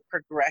shows the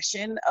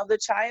progression of the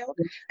child.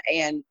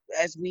 And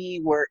as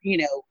we were,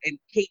 and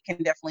Kate can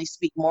definitely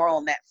speak more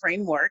on that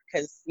framework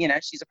because,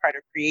 she's a part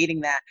of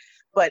creating that.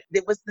 But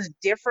it was the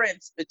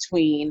difference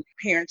between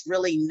parents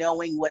really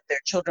knowing what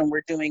their children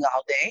were doing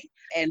all day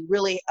and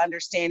really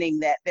understanding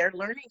that they're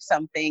learning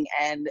something,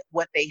 and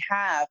what they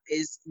have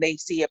is they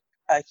see a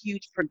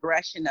huge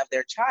progression of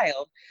their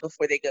child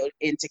before they go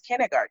into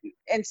kindergarten.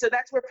 And so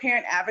that's where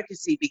parent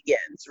advocacy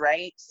begins,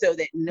 right? So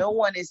that no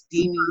one is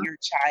deeming your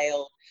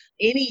child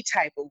any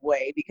type of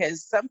way,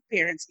 because some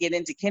parents get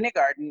into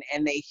kindergarten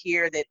and they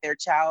hear that their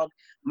child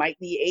might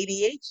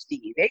be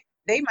ADHD.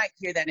 They might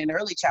hear that in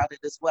early childhood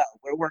as well.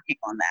 We're working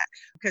on that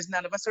because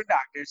none of us are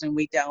doctors and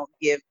we don't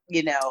give,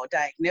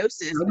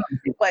 diagnosis,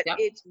 but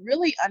it's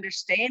really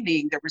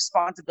understanding the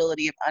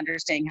responsibility of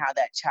understanding how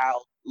that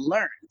child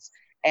learns.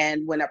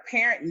 And when a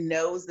parent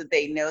knows that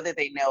they know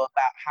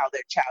about how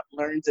their child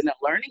learns in a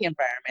learning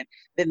environment,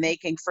 then they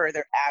can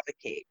further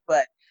advocate.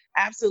 But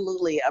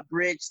absolutely a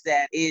bridge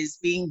that is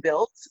being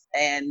built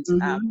and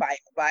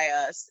by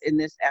us in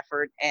this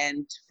effort,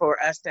 and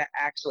for us to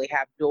actually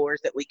have doors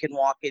that we can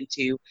walk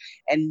into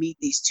and meet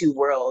these two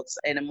worlds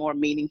in a more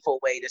meaningful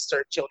way to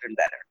serve children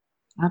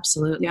better.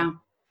 Absolutely. Yeah.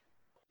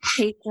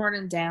 Kate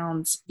Jordan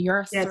Downs, you're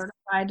a Yes.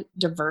 certified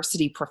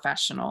diversity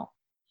professional.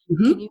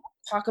 Mhm. Can you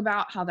talk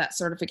about how that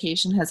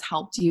certification has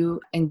helped you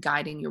in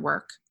guiding your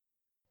work?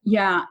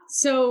 Yeah.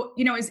 So,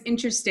 it's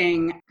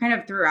interesting kind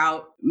of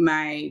throughout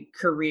my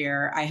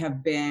career, I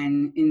have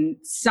been in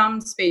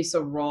some space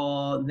or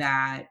role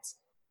that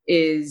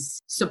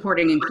is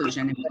supporting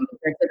inclusion, whether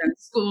it's in a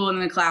school, in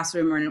the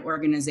classroom, or in an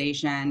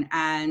organization.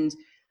 And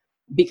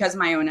because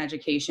my own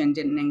education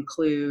didn't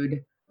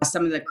include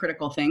some of the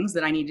critical things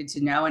that I needed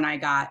to know, and I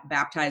got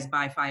baptized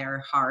by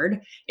fire hard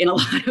in a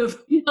lot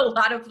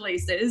of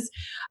places.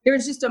 There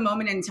was just a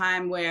moment in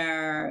time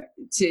where,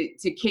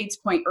 to Kate's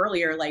point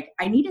earlier, like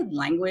I needed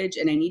language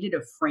and I needed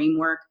a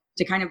framework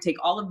to kind of take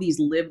all of these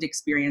lived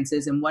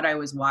experiences and what I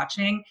was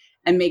watching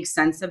and make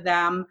sense of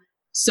them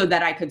so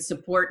that I could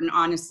support and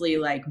honestly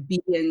like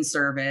be in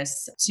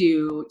service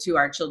to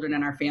our children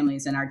and our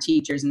families and our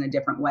teachers in a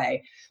different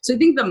way. So I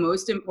think the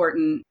most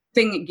important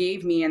thing it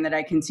gave me and that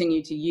I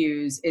continue to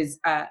use is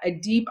a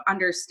deep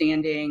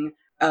understanding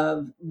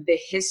of the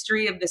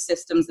history of the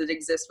systems that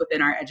exist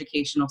within our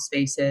educational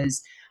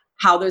spaces,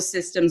 how those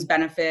systems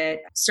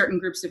benefit certain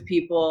groups of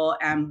people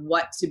and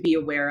what to be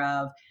aware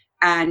of,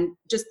 and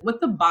just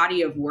what the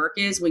body of work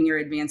is when you're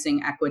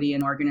advancing equity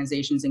in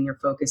organizations and you're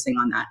focusing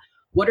on that.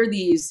 What are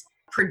these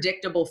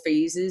predictable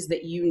phases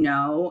that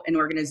an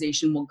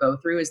organization will go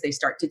through as they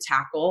start to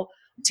tackle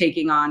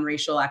taking on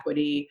racial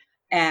equity,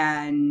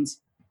 and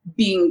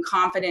being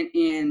confident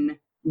in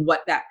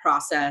what that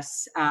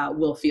process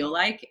will feel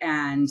like,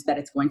 and that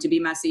it's going to be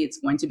messy, it's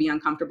going to be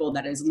uncomfortable,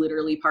 that is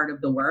literally part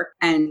of the work,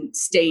 and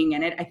staying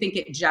in it. I think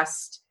it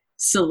just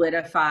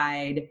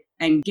solidified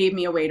and gave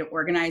me a way to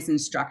organize and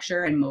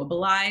structure and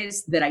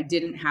mobilize that I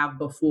didn't have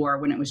before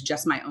when it was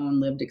just my own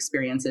lived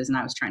experiences and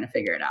I was trying to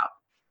figure it out.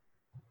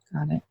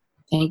 Got it.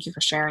 Thank you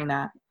for sharing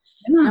that.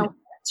 Yeah. Now,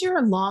 what's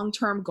your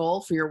long-term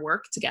goal for your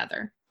work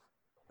together?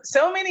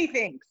 So many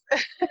things.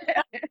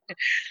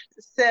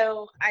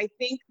 So I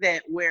think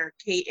that where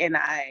Kate and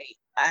I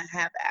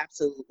have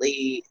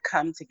absolutely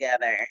come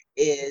together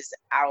is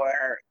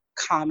our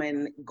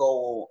common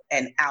goal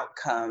and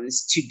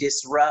outcomes to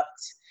disrupt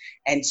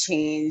and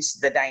change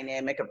the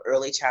dynamic of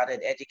early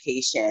childhood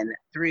education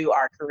through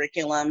our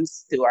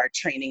curriculums, through our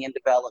training and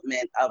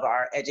development of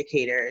our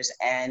educators,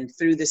 and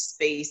through the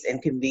space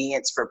and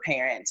convenience for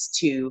parents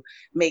to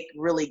make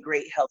really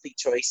great, healthy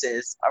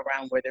choices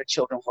around where their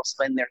children will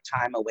spend their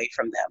time away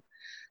from them.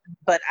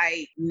 But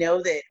I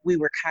know that we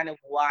were kind of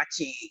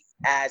watching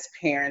as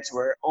parents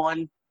were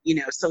on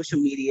social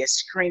media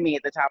screaming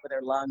at the top of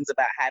their lungs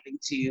about having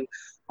to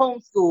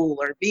homeschool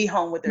or be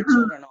home with their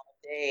children all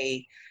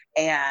day.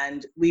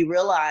 And we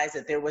realized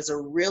that there was a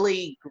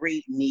really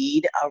great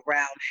need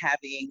around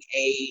having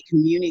a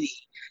community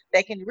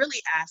that can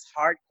really ask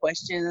hard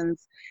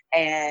questions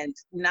and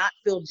not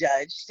feel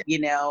judged,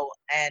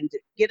 and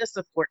get a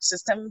support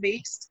system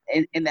based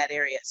in that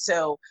area.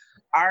 So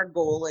our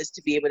goal is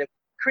to be able to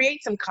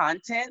create some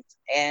content,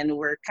 and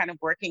we're kind of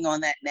working on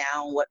that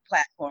now, what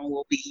platform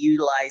we'll be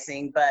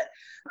utilizing, but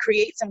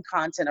create some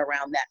content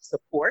around that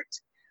support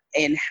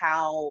and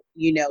how,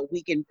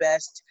 we can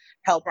best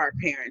help our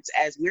parents.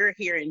 As we're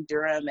here in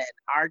Durham, and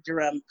our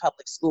Durham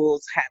public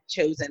schools have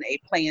chosen a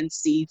Plan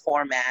C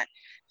format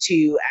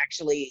to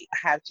actually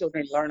have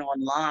children learn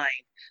online.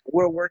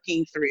 We're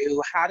working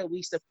through how do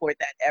we support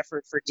that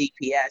effort for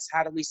DPS?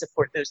 How do we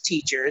support those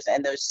teachers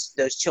and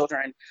those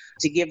children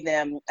to give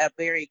them a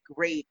very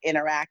great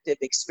interactive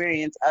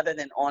experience other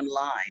than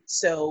online?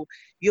 So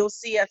you'll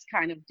see us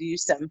kind of do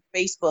some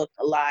Facebook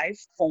Live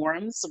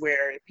forums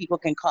where people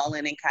can call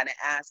in and kind of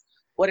ask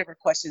whatever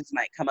questions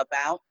might come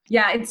about.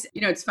 Yeah,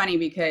 it's funny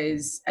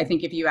because I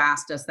think if you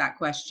asked us that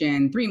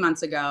question 3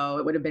 months ago,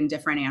 it would have been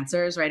different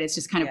answers, right? It's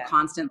just kind of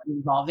constantly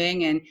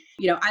evolving. And,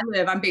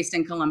 I'm based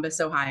in Columbus,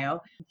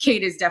 Ohio.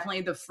 Kate is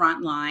definitely the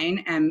front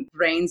line and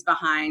brains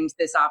behind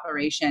this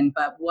operation.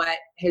 But what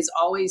has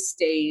always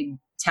stayed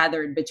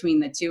tethered between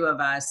the two of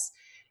us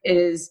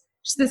is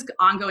just this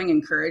ongoing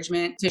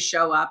encouragement to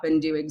show up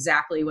and do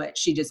exactly what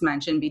she just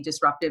mentioned, be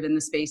disruptive in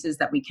the spaces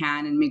that we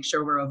can and make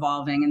sure we're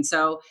evolving. And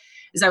so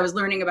as I was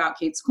learning about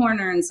Kate's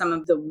Corner and some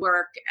of the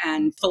work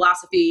and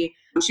philosophy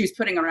she was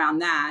putting around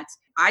that,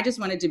 I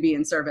just wanted to be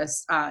in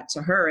service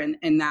to her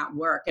in that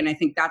work. And I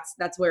think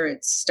that's where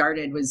it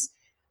started, was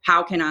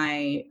how can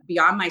I,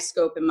 beyond my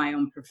scope in my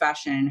own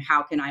profession,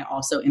 how can I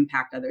also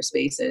impact other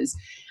spaces?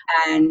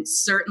 And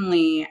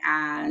certainly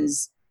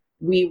as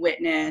we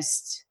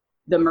witnessed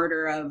the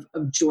murder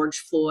of George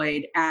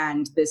Floyd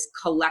and this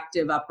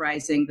collective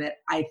uprising that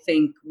I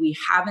think we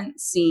haven't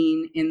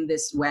seen in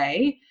this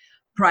way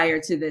prior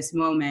to this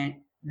moment,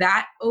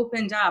 that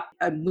opened up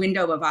a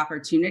window of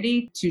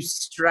opportunity to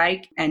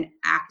strike and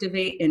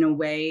activate in a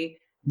way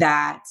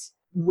that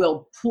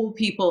will pull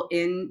people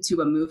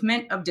into a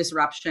movement of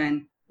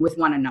disruption with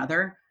one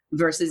another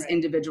versus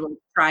individuals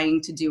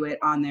trying to do it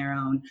on their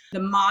own. The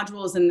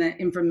modules and the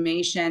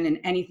information and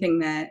anything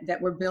that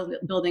we're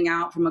building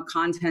out from a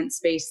content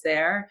space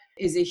there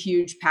is a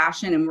huge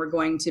passion, and we're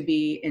going to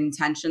be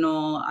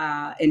intentional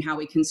in how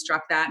we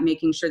construct that,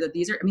 making sure that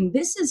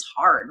this is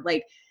hard.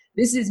 Like,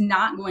 this is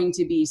not going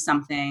to be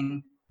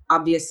something,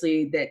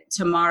 obviously, that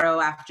tomorrow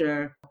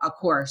after a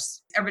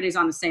course, everybody's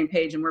on the same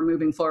page and we're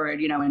moving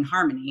forward, in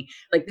harmony.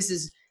 Like this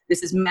is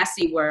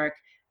messy work.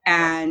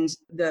 And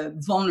the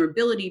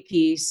vulnerability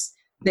piece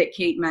that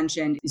Kate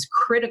mentioned is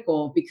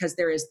critical because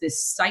there is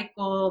this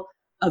cycle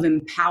of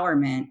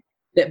empowerment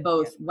that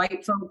both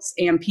white folks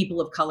and people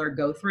of color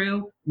go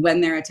through when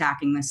they're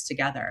attacking this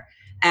together.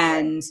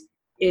 And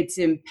it's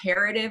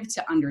imperative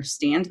to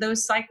understand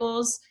those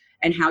cycles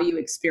and how you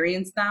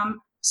experience them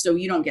so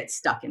you don't get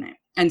stuck in it.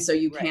 And so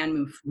you can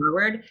move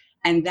forward.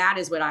 And that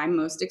is what I'm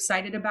most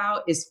excited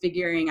about, is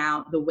figuring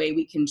out the way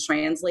we can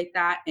translate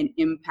that and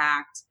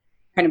impact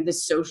kind of the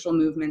social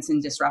movements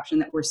and disruption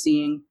that we're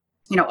seeing,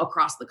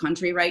 across the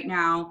country right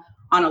now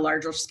on a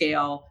larger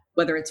scale,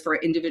 whether it's for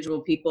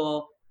individual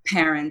people,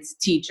 parents,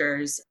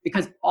 teachers,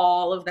 because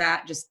all of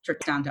that just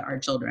trickles down to our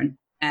children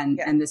and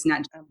this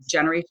next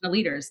generation of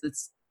leaders.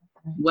 That's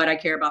what I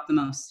care about the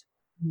most.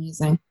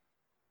 Amazing.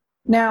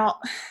 Now,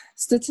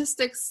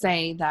 statistics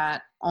say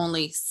that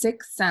only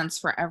 6 cents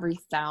for every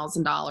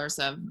 $1,000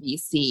 of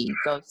VC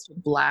goes to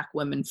Black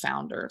women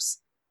founders.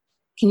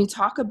 Can you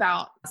talk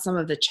about some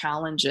of the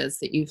challenges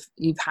that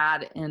you've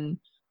had in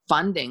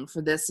funding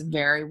for this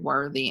very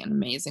worthy and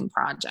amazing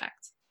project?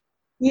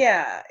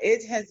 Yeah,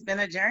 it has been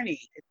a journey.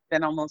 It's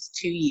been almost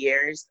 2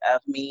 years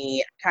of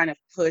me kind of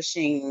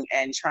pushing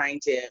and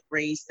trying to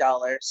raise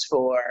dollars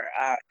for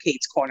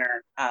Kate's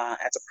Corner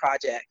as a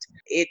project.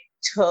 It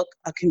took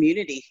a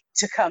community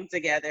to come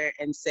together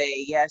and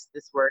say, yes,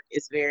 this work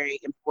is very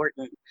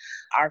important.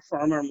 Our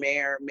former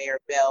mayor, Mayor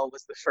Bell,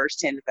 was the first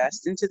to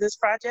invest into this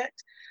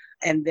project.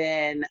 And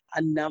then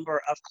a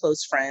number of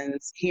close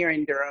friends here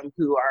in Durham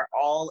who are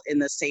all in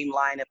the same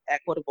line of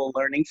equitable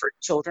learning for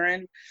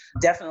children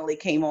definitely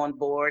came on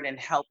board and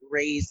helped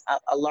raise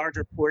a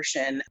larger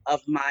portion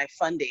of my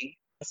funding.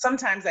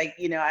 Sometimes I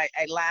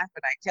laugh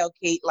and I tell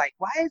Kate, like,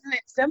 why isn't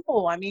it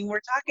simple? I mean,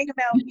 we're talking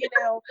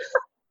about,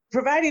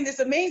 providing this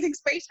amazing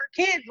space for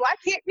kids. Why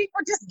can't people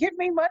just give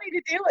me money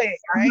to do it,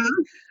 right?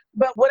 Mm-hmm.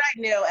 But what I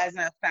know as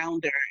a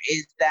founder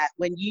is that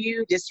when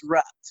you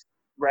disrupt,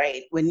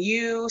 right? When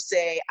you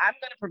say, I'm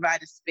going to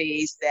provide a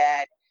space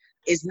that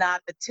is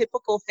not the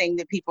typical thing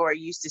that people are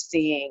used to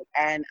seeing,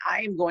 and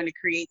I am going to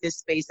create this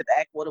space of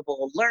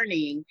equitable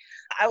learning.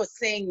 I was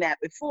saying that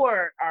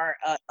before our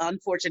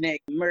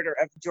unfortunate murder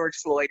of George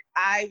Floyd.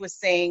 I was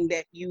saying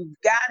that you've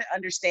got to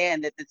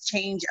understand that the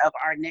change of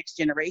our next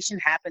generation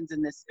happens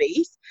in this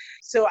space.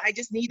 So I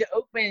just need to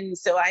open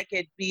so I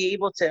could be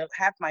able to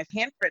have my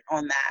handprint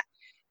on that.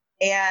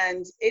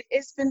 And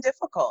it's been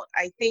difficult.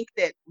 I think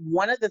that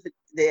one of the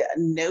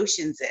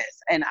notions is,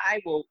 and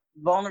I will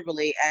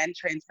vulnerably and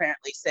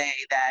transparently say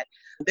that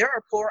there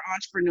are poor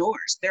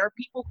entrepreneurs. There are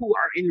people who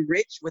are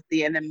enriched with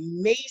an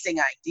amazing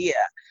idea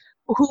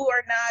who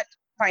are not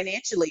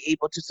financially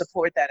able to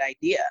support that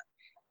idea.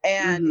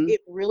 And it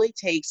really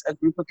takes a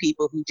group of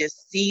people who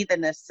just see the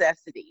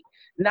necessity,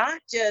 not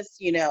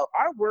just,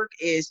 our work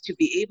is to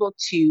be able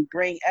to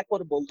bring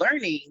equitable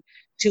learning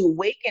to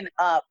waken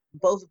up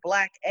both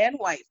Black and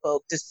white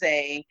folk to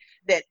say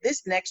that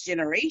this next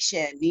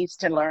generation needs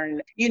to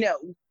learn,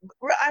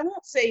 I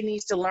won't say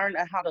needs to learn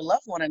how to love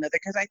one another,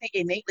 because I think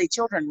innately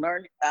children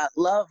learn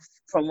love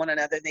from one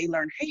another. They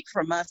learn hate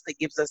from us that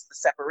gives us the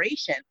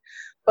separation.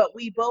 But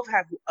we both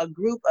have a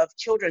group of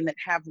children that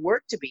have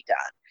work to be done.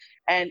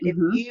 And if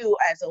you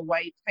as a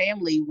white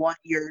family want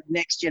your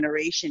next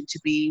generation to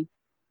be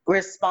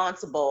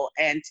responsible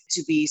and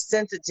to be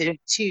sensitive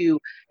to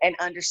and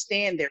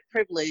understand their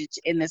privilege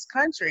in this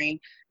country,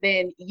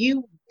 then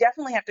you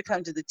definitely have to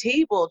come to the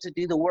table to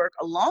do the work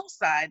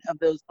alongside of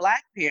those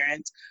Black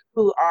parents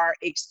who are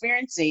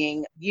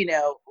experiencing,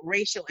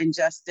 racial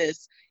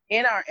injustice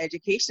in our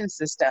education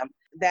system.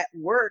 That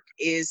work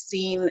is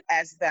seen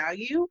as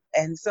value,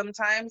 and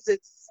sometimes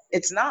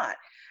it's not.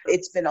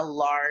 It's been a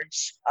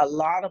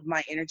lot of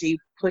my energy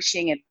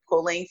pushing and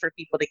pulling for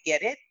people to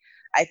get it.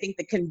 I think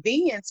the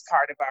convenience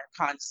part of our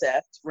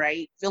concept,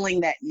 right, filling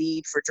that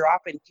need for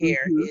drop-in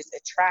care is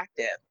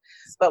attractive.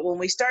 But when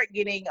we start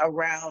getting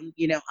around,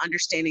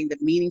 understanding the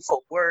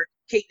meaningful work,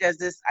 Kate does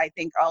this, I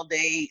think, all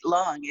day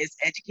long, is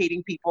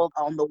educating people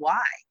on the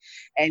why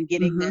and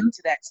getting them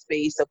to that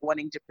space of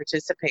wanting to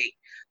participate.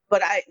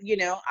 But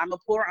I'm a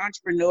poor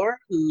entrepreneur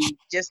who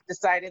just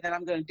decided that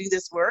I'm going to do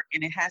this work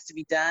and it has to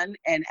be done.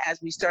 And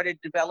as we started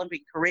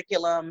developing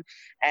curriculum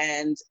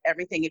and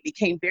everything, it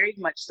became very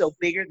much so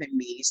bigger than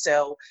me.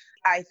 So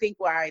I think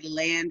where I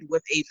land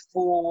with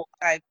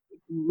I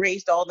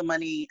raised all the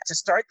money to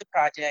start the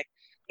project.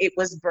 It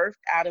was birthed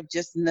out of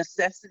just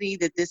necessity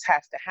that this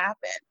has to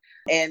happen.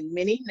 And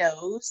many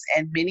no's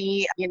and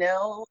many, you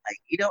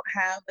don't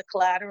have the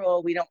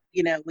collateral. You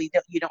don't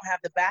have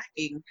the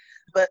backing,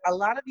 but a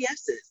lot of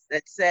yeses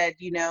that said,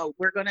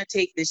 we're going to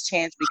take this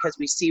chance because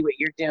we see what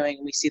you're doing.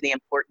 We see the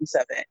importance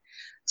of it.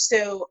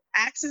 So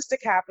access to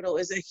capital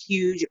is a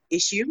huge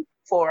issue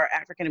for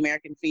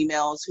African-American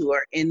females who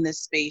are in this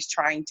space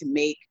trying to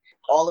make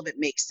all of it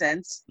makes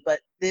sense. But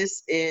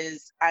this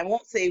is, I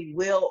won't say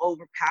will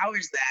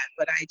overpowers that,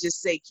 but I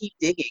just say keep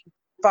digging.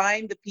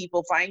 find the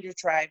people, find your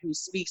tribe who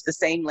speaks the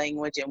same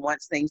language and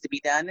wants things to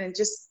be done, and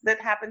just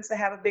that happens to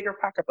have a bigger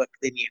pocketbook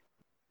than you.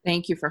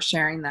 Thank you for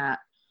sharing that.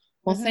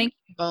 Well, thank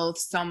you both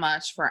so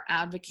much for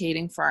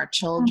advocating for our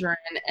children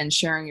and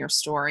sharing your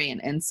story and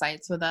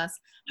insights with us.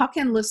 How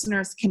can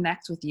listeners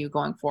connect with you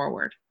going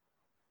forward?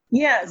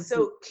 Yeah,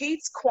 so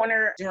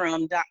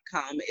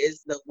katescornerdurham.com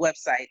is the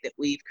website that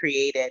we've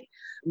created.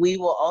 We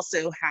will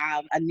also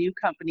have a new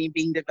company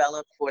being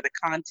developed for the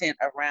content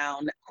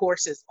around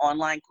courses,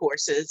 online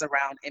courses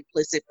around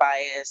implicit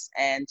bias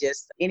and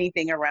just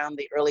anything around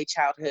the early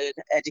childhood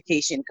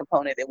education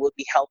component that would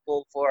be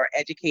helpful for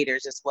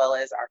educators as well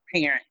as our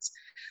parents.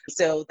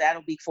 So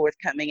that'll be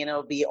forthcoming, and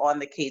it'll be on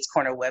the Kate's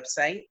Corner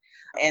website.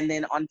 And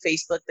then on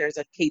Facebook, there's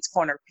a Kate's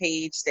Corner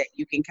page that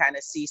you can kind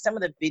of see some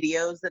of the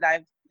videos that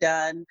I've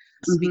done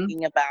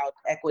speaking about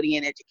equity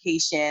in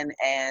education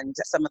and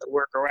some of the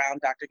work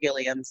around Dr.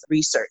 Gilliam's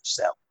research.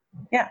 So,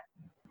 yeah.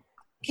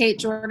 Kate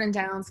Jordan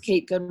Downs,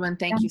 Kate Goodwin,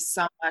 thank you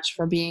so much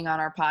for being on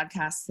our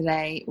podcast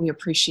today. We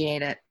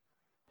appreciate it.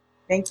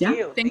 Thank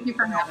you. Thank you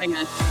for having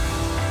us.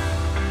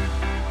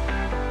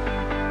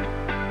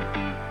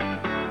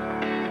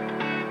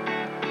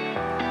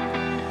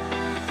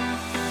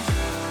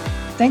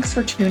 Thanks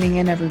for tuning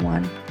in,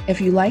 everyone. If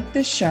you like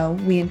this show,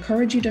 we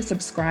encourage you to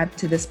subscribe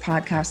to this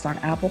podcast on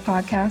Apple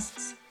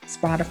Podcasts,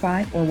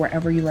 Spotify, or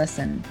wherever you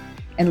listen,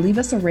 and leave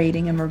us a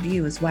rating and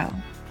review as well.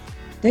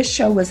 This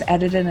show was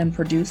edited and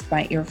produced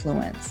by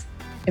Earfluence.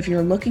 If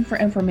you're looking for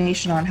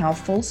information on how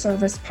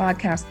full-service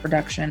podcast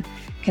production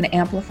can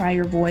amplify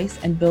your voice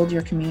and build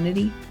your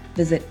community,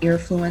 visit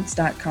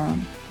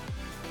earfluence.com.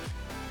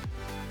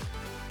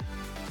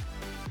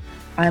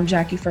 I'm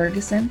Jackie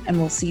Ferguson, and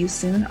we'll see you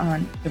soon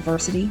on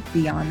Diversity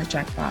Beyond the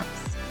Checkbox.